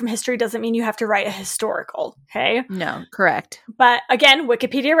idea from history doesn't mean you have to write a historical, okay? No, correct. But again,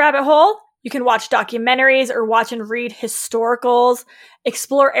 Wikipedia rabbit hole, you can watch documentaries or watch and read historicals,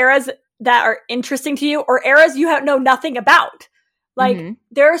 explore eras that are interesting to you or eras you know nothing about. Like,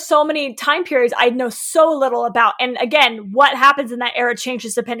 there are so many time periods I know so little about. And again, what happens in that era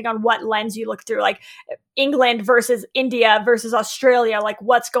changes depending on what lens you look through. Like, England versus India versus Australia, like,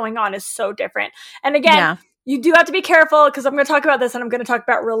 what's going on is so different. And again, you do have to be careful because I'm going to talk about this and I'm going to talk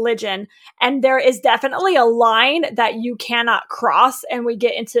about religion. And there is definitely a line that you cannot cross. And we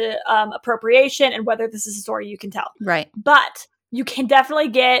get into appropriation and whether this is a story you can tell. Right. But you can definitely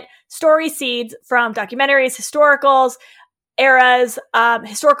get story seeds from documentaries, historicals, eras,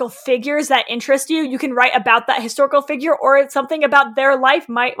 historical figures that interest you. You can write about that historical figure or it's something about their life.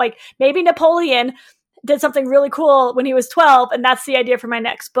 Like maybe Napoleon did something really cool when he was 12 and that's the idea for my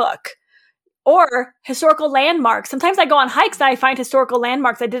next book. Or historical landmarks. Sometimes I go on hikes and I find historical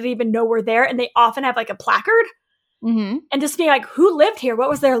landmarks I didn't even know were there and they often have like a placard. And just being like, who lived here? What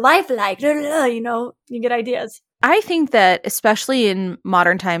was their life like? You know, you get ideas. I think that especially in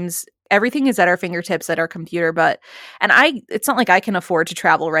modern times, everything is at our fingertips at our computer, it's not like I can afford to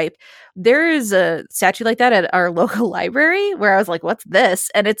travel, right? There is a statue like that at our local library where I was like, what's this?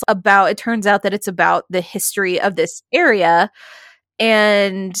 And it turns out that it's about the history of this area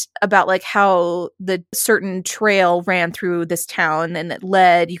and about like how the certain trail ran through this town and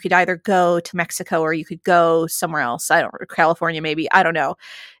that you could either go to Mexico or you could go somewhere else. California, maybe. I don't know.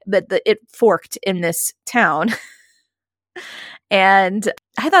 But it forked in this town. And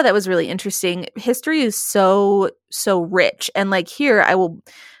I thought that was really interesting. History is so rich. And like here, I will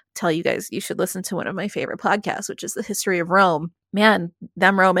tell you guys, you should listen to one of my favorite podcasts, which is The History of Rome. Man,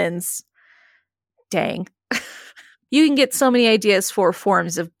 them Romans, dang. You can get so many ideas for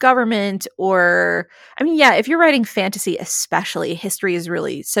forms of government if you're writing fantasy, especially, history is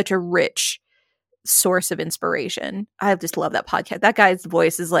really such a rich source of inspiration. I just love that podcast. That guy's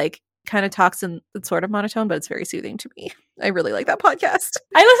voice is like, kind of talks in sort of monotone, but it's very soothing to me. I really like that podcast.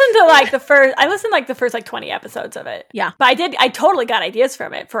 I listened to the first 20 episodes of it. Yeah. But I totally got ideas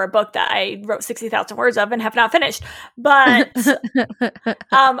from it for a book that I wrote 60,000 words of and have not finished. But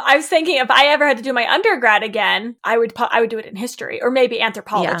I was thinking if I ever had to do my undergrad again, I would do it in history or maybe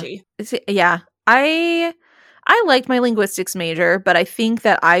anthropology. Yeah. I liked my linguistics major, but I think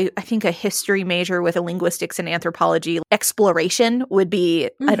that I think a history major with a linguistics and anthropology exploration would be,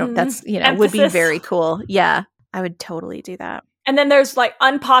 would be very cool. Yeah, I would totally do that. And then there's like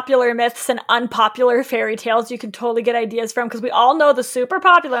unpopular myths and unpopular fairy tales you can totally get ideas from because we all know the super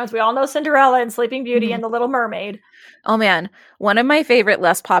popular ones. We all know Cinderella and Sleeping Beauty and The Little Mermaid. Oh man, one of my favorite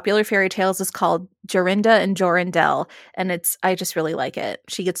less popular fairy tales is called Jorinda and Jorindel, and I just really like it.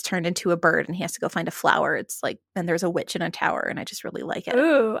 She gets turned into a bird and he has to go find a flower. It's like, and there's a witch in a tower, and I just really like it.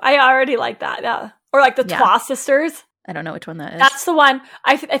 Ooh, I already like that. Yeah, or like the Trois Sisters. I don't know which one that is. That's the one.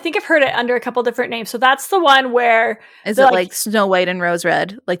 I think I've heard it under a couple different names. So that's the one where is it like Snow White and Rose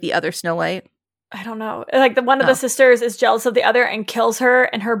Red, like the other Snow White? I don't know. Like one of the sisters is jealous of the other and kills her,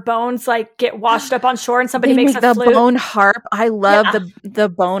 and her bones like get washed up on shore, and somebody makes a flute. The bone harp. I love the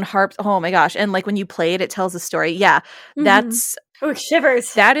bone harp. Oh my gosh! And like when you play it, it tells a story. Yeah, that's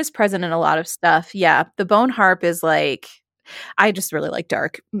shivers. That is present in a lot of stuff. Yeah, the bone harp is like. I just really like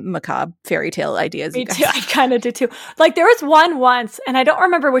dark, macabre fairy tale ideas. Me too. I kind of do too. Like there was one once, and I don't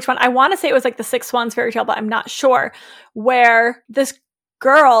remember which one. I want to say it was like the Six Swans fairy tale, but I'm not sure. Where this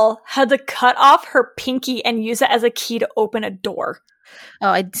girl had to cut off her pinky and use it as a key to open a door.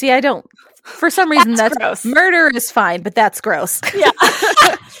 Oh, I don't. For some reason, that's gross. Murder is fine, but that's gross. Yeah,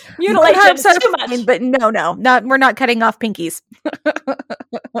 mutilation is too much. Fine, but no, we're not cutting off pinkies.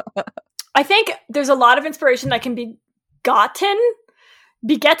 I think there's a lot of inspiration that can be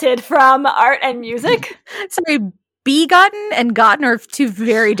begetted from art and music. Sorry, begotten and gotten are two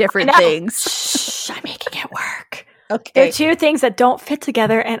very different things. Shh, I'm making it work. Okay. They're two things that don't fit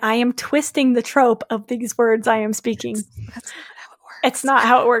together, and I am twisting the trope of these words I am speaking. That's not how it It's not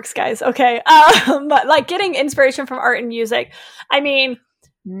how it works, guys. Okay. But like getting inspiration from art and music. I mean,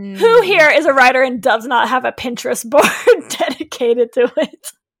 who here is a writer and does not have a Pinterest board dedicated to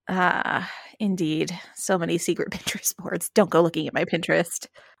it? Indeed. So many secret Pinterest boards. Don't go looking at my Pinterest.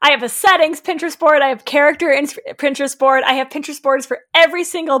 I have a settings Pinterest board. I have character Pinterest board. I have Pinterest boards for every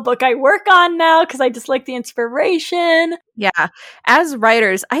single book I work on now because I just like the inspiration. Yeah. As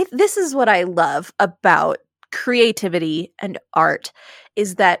writers, this is what I love about creativity and art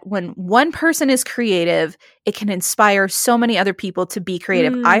is that when one person is creative, it can inspire so many other people to be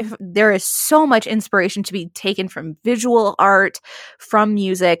creative. There is so much inspiration to be taken from visual art, from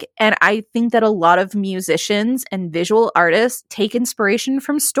music, and I think that a lot of musicians and visual artists take inspiration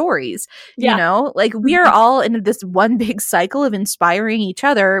from stories. You know, like we are all in this one big cycle of inspiring each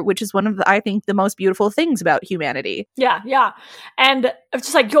other, which is one of I think the most beautiful things about humanity. Yeah. And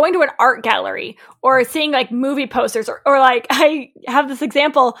just like going to an art gallery or seeing like movie posters or like I have this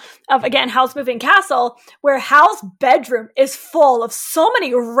example of, again, Howl's Moving Castle, where Hal's bedroom is full of so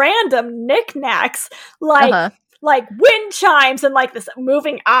many random knickknacks, like wind chimes and like this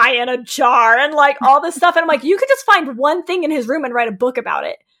moving eye in a jar and like all this stuff. And I'm like, you could just find one thing in his room and write a book about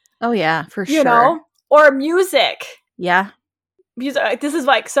it. Oh yeah, for sure. You know? Or music. Yeah. Music. This is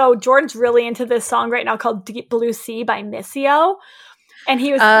like, so Jordan's really into this song right now called Deep Blue Sea by Missio. And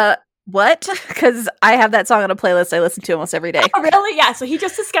he was... what? Because I have that song on a playlist I listen to almost every day. Oh, really? Yeah, so he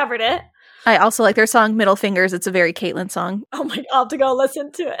just discovered it. I also like their song Middle Fingers. It's a very Caitlin song. Oh my God, I'll have to go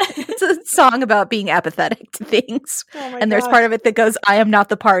listen to it. It's a song about being apathetic to things. And there's part of it that goes, I am not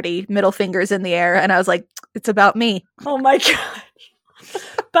the party, middle fingers in the air. And I was like, it's about me. Oh my gosh.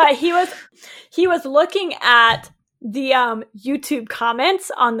 But he was looking at the YouTube comments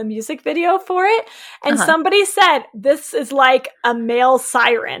on the music video for it. And somebody said, this is like a male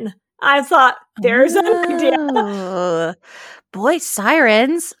siren. I thought, there's an idea. Boy,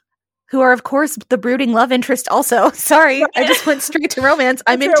 sirens, who are, of course, the brooding love interest also. Sorry, I just went straight to romance.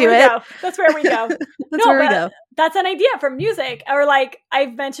 I'm into it. That's where we go. That's where we go. That's an idea for music. Or like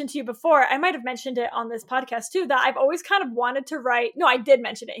I've mentioned to you before, I might have mentioned it on this podcast too, that I've always kind of wanted to write. No, I did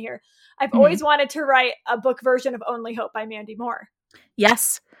mention it here. I've always wanted to write a book version of Only Hope by Mandy Moore.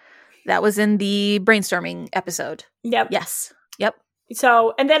 Yes. That was in the brainstorming episode. Yep. Yes. Yep.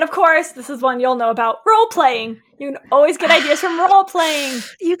 So, and then of course, this is one you'll know about, role playing. You can always get ideas from role playing.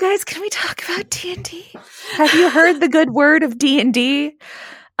 You guys, can we talk about D&D? Have you heard the good word of D&D?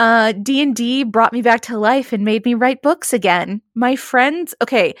 D&D brought me back to life and made me write books again. My friends,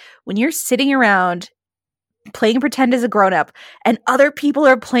 okay, when you're sitting around playing pretend as a grown-up and other people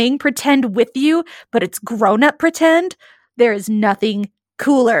are playing pretend with you, but it's grown-up pretend, there is nothing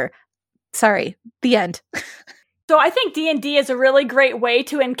cooler. Sorry, the end. So I think D&D is a really great way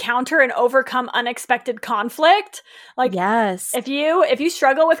to encounter and overcome unexpected conflict. Like, yes, if you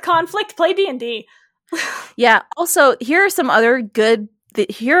struggle with conflict, play D&D. Yeah. Also, here are some other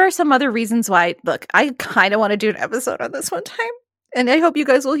reasons why. Look, I kind of want to do an episode on this one time, and I hope you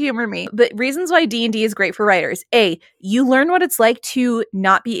guys will humor me. But reasons why D&D is great for writers: A, you learn what it's like to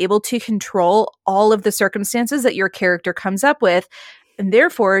not be able to control all of the circumstances that your character comes up with. And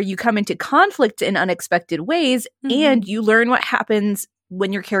therefore, you come into conflict in unexpected ways, and you learn what happens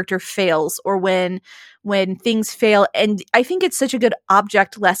when your character fails or when things fail. And I think it's such a good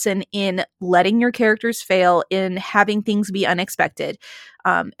object lesson in letting your characters fail, in having things be unexpected,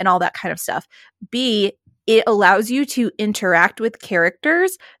 and all that kind of stuff. B, it allows you to interact with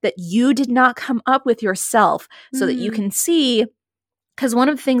characters that you did not come up with yourself, so that you can see. Because one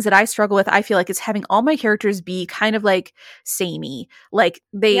of the things that I struggle with, I feel like, is having all my characters be kind of like samey. Like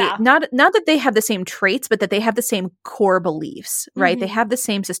they not that they have the same traits, but that they have the same core beliefs, right? They have the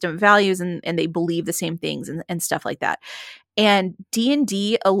same system of values and they believe the same things and stuff like that. And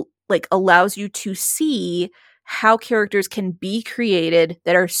D&D allows you to see how characters can be created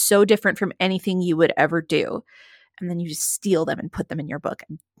that are so different from anything you would ever do. And then you just steal them and put them in your book.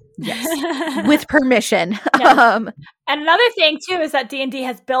 And yes, with permission. Yes. And another thing too is that D&D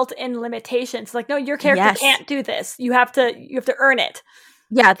has built-in limitations. Like, no, your character can't do this. You have to earn it.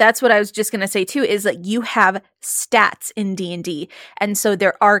 Yeah, that's what I was just going to say too, is like you have stats in D&D. And so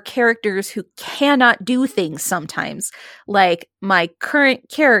there are characters who cannot do things sometimes. Like my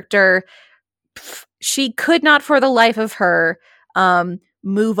current character, she could not for the life of her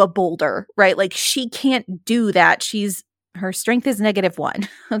move a boulder, right? Like she can't do that. Her strength is -1.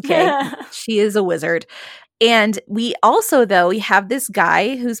 Okay. She is a wizard. And we have this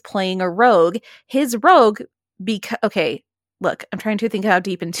guy who's playing a rogue. His rogue, look, I'm trying to think how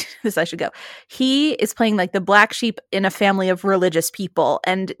deep into this I should go. He is playing like the black sheep in a family of religious people.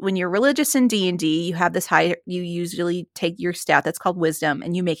 And when you're religious in D&D, you have this high, you usually take your stat that's called wisdom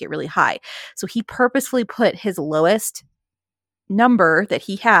and you make it really high. So he purposefully put his lowest number that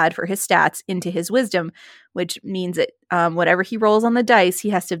he had for his stats into his wisdom, which means that whatever he rolls on the dice,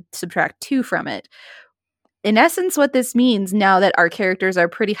 he has to subtract 2 from it. In essence, what this means now that our characters are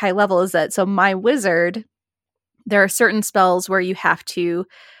pretty high level is that, so my wizard, there are certain spells where you have to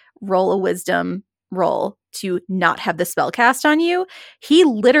roll a wisdom roll to not have the spell cast on you. He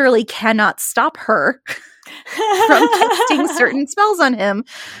literally cannot stop her from casting certain spells on him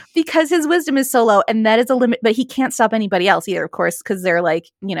because his wisdom is so low, and that is a limit. But he can't stop anybody else either, of course, because they're like,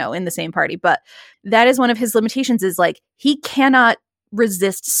 you know, in the same party. But that is one of his limitations, is like he cannot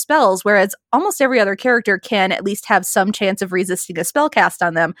resist spells, whereas almost every other character can at least have some chance of resisting a spell cast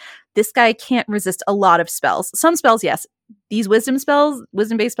on them. This guy can't resist a lot of spells. Some spells, yes. These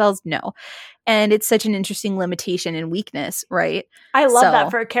wisdom-based spells, no. And it's such an interesting limitation and weakness, right? I love that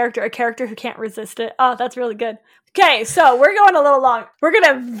for a character who can't resist it. Oh, that's really good. Okay, so we're going a little long. We're going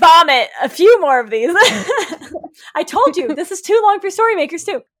to vomit a few more of these. I told you, this is too long for story makers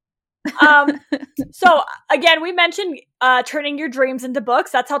too. So again, we mentioned turning your dreams into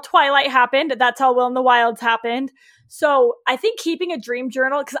books. That's how Twilight happened. That's how Will in the Wilds happened. So I think keeping a dream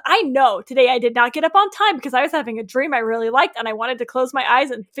journal, because I know today I did not get up on time because I was having a dream I really liked and I wanted to close my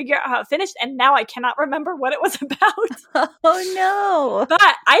eyes and figure out how it finished, and now I cannot remember what it was about. Oh no.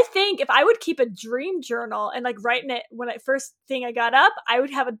 But I think if I would keep a dream journal and like writing it when I first thing I got up, I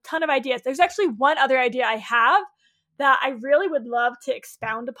would have a ton of ideas. There's actually one other idea I have that I really would love to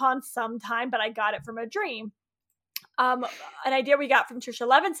expound upon sometime, but I got it from a dream. An idea we got from Trisha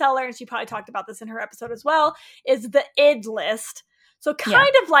Levenseller, and she probably talked about this in her episode as well, is the id list. So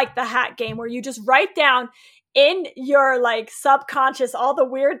kind of like the hat game, where you just write down in your like subconscious all the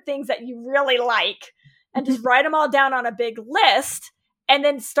weird things that you really like and just write them all down on a big list and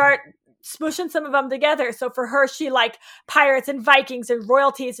then start smooshing some of them together. So for her, she liked pirates and Vikings and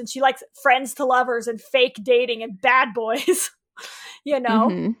royalties, and she likes friends to lovers and fake dating and bad boys, you know?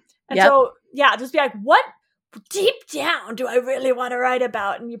 Mm-hmm. And so, yeah, just be like, what deep down do I really want to write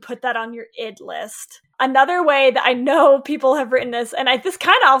about? And you put that on your id list. Another way that I know people have written this, and this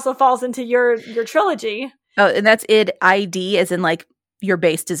kind of also falls into your trilogy. Oh, and that's id ID, as in like your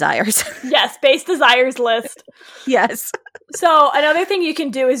base desires. Yes, base desires list. Yes. So another thing you can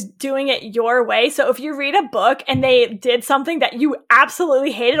do is doing it your way. So if you read a book and they did something that you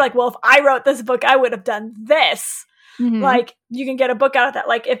absolutely hated, like, well, if I wrote this book, I would have done this. Mm-hmm. Like, you can get a book out of that.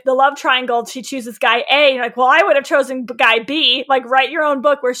 Like, if the love triangle, she chooses guy A, you're like, well, I would have chosen guy B. Like, write your own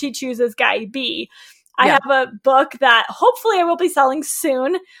book where she chooses guy B. I have a book that hopefully I will be selling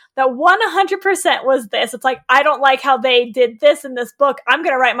soon that 100% was this. It's like, I don't like how they did this in this book. I'm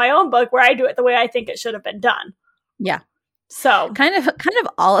going to write my own book where I do it the way I think it should have been done. Yeah. So kind of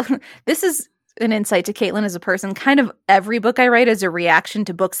all of this is an insight to Caitlin as a person. Kind of every book I write is a reaction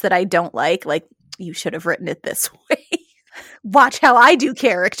to books that I don't like. Like, you should have written it this way. Watch how I do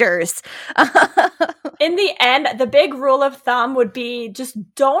characters. In the end, the big rule of thumb would be just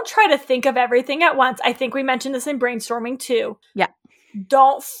don't try to think of everything at once. I think we mentioned this in brainstorming too. Yeah.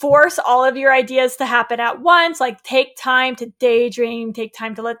 Don't force all of your ideas to happen at once. Like, take time to daydream, take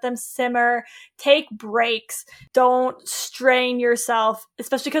time to let them simmer, take breaks. Don't strain yourself,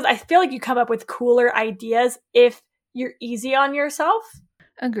 especially because I feel like you come up with cooler ideas if you're easy on yourself.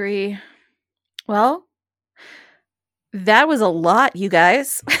 Agree. Well, that was a lot, you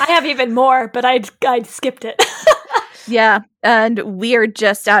guys. I have even more, but I skipped it. Yeah, and we are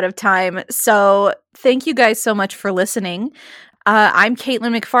just out of time. So thank you guys so much for listening. I'm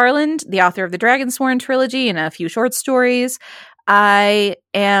Caitlin McFarland, the author of the Dragonsworn trilogy and a few short stories. I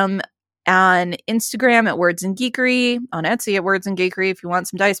am on Instagram at Words and Geekery, on Etsy at Words and Geekery if you want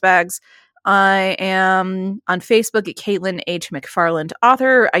some dice bags. I am on Facebook at Caitlin H. McFarland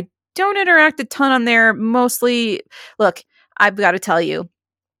author. I don't interact a ton on there. Mostly, look, I've got to tell you,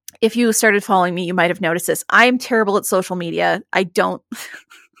 if you started following me, you might have noticed this. I'm terrible at social media. I don't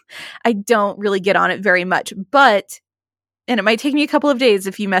really get on it very much, and it might take me a couple of days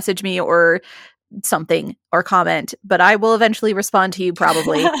if you message me or something or comment, but I will eventually respond to you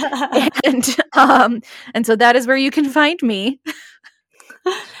probably. And so that is where you can find me.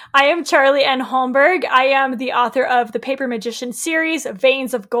 I am Charlie N. Holmberg. I am the author of the Paper Magician series,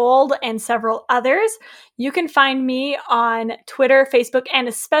 Veins of Gold, and several others. You can find me on Twitter, Facebook, and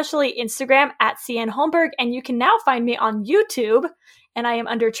especially Instagram at CN Holmberg. And you can now find me on YouTube, and I am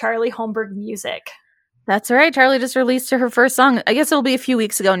under Charlie Holmberg Music. That's all right. Charlie just released her first song. I guess it'll be a few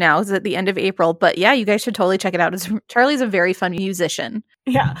weeks ago now. It's at the end of April. But yeah, you guys should totally check it out. Charlie's a very fun musician.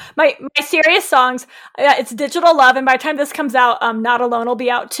 Yeah. My serious songs, it's Digital Love. And by the time this comes out, Not Alone will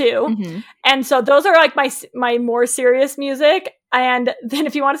be out too. Mm-hmm. And so those are like my more serious music. And then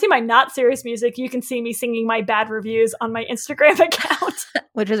if you want to see my not serious music, you can see me singing my bad reviews on my Instagram account.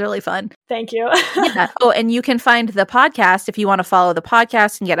 Which is really fun. Thank you. Yeah. Oh, and you can find the podcast if you want to follow the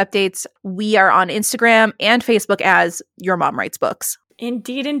podcast and get updates. We are on Instagram and Facebook as Your Mom Writes Books.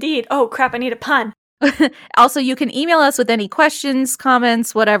 Indeed, indeed. Oh, crap. I need a pun. Also, you can email us with any questions,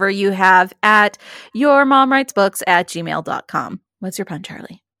 comments, whatever you have at yourmomwritesbooks@gmail.com. What's your pun,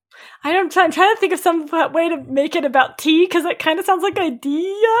 Charlie? I'm trying to think of some way to make it about tea, because it kind of sounds like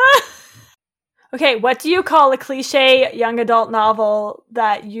idea. Okay, what do you call a cliche young adult novel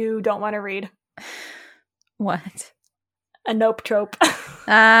that you don't want to read? What? A nope trope. Uh-huh.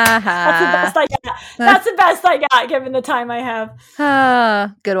 That's the best I got. That's the best I got, given the time I have.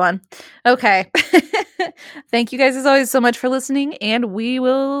 Good one. Okay. Thank you guys as always so much for listening, and we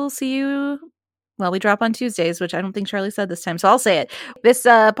will see you. Well, we drop on Tuesdays, which I don't think Charlie said this time, so I'll say it. This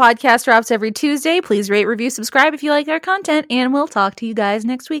podcast drops every Tuesday. Please rate, review, subscribe if you like our content, and we'll talk to you guys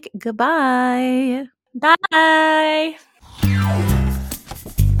next week. Goodbye. Bye.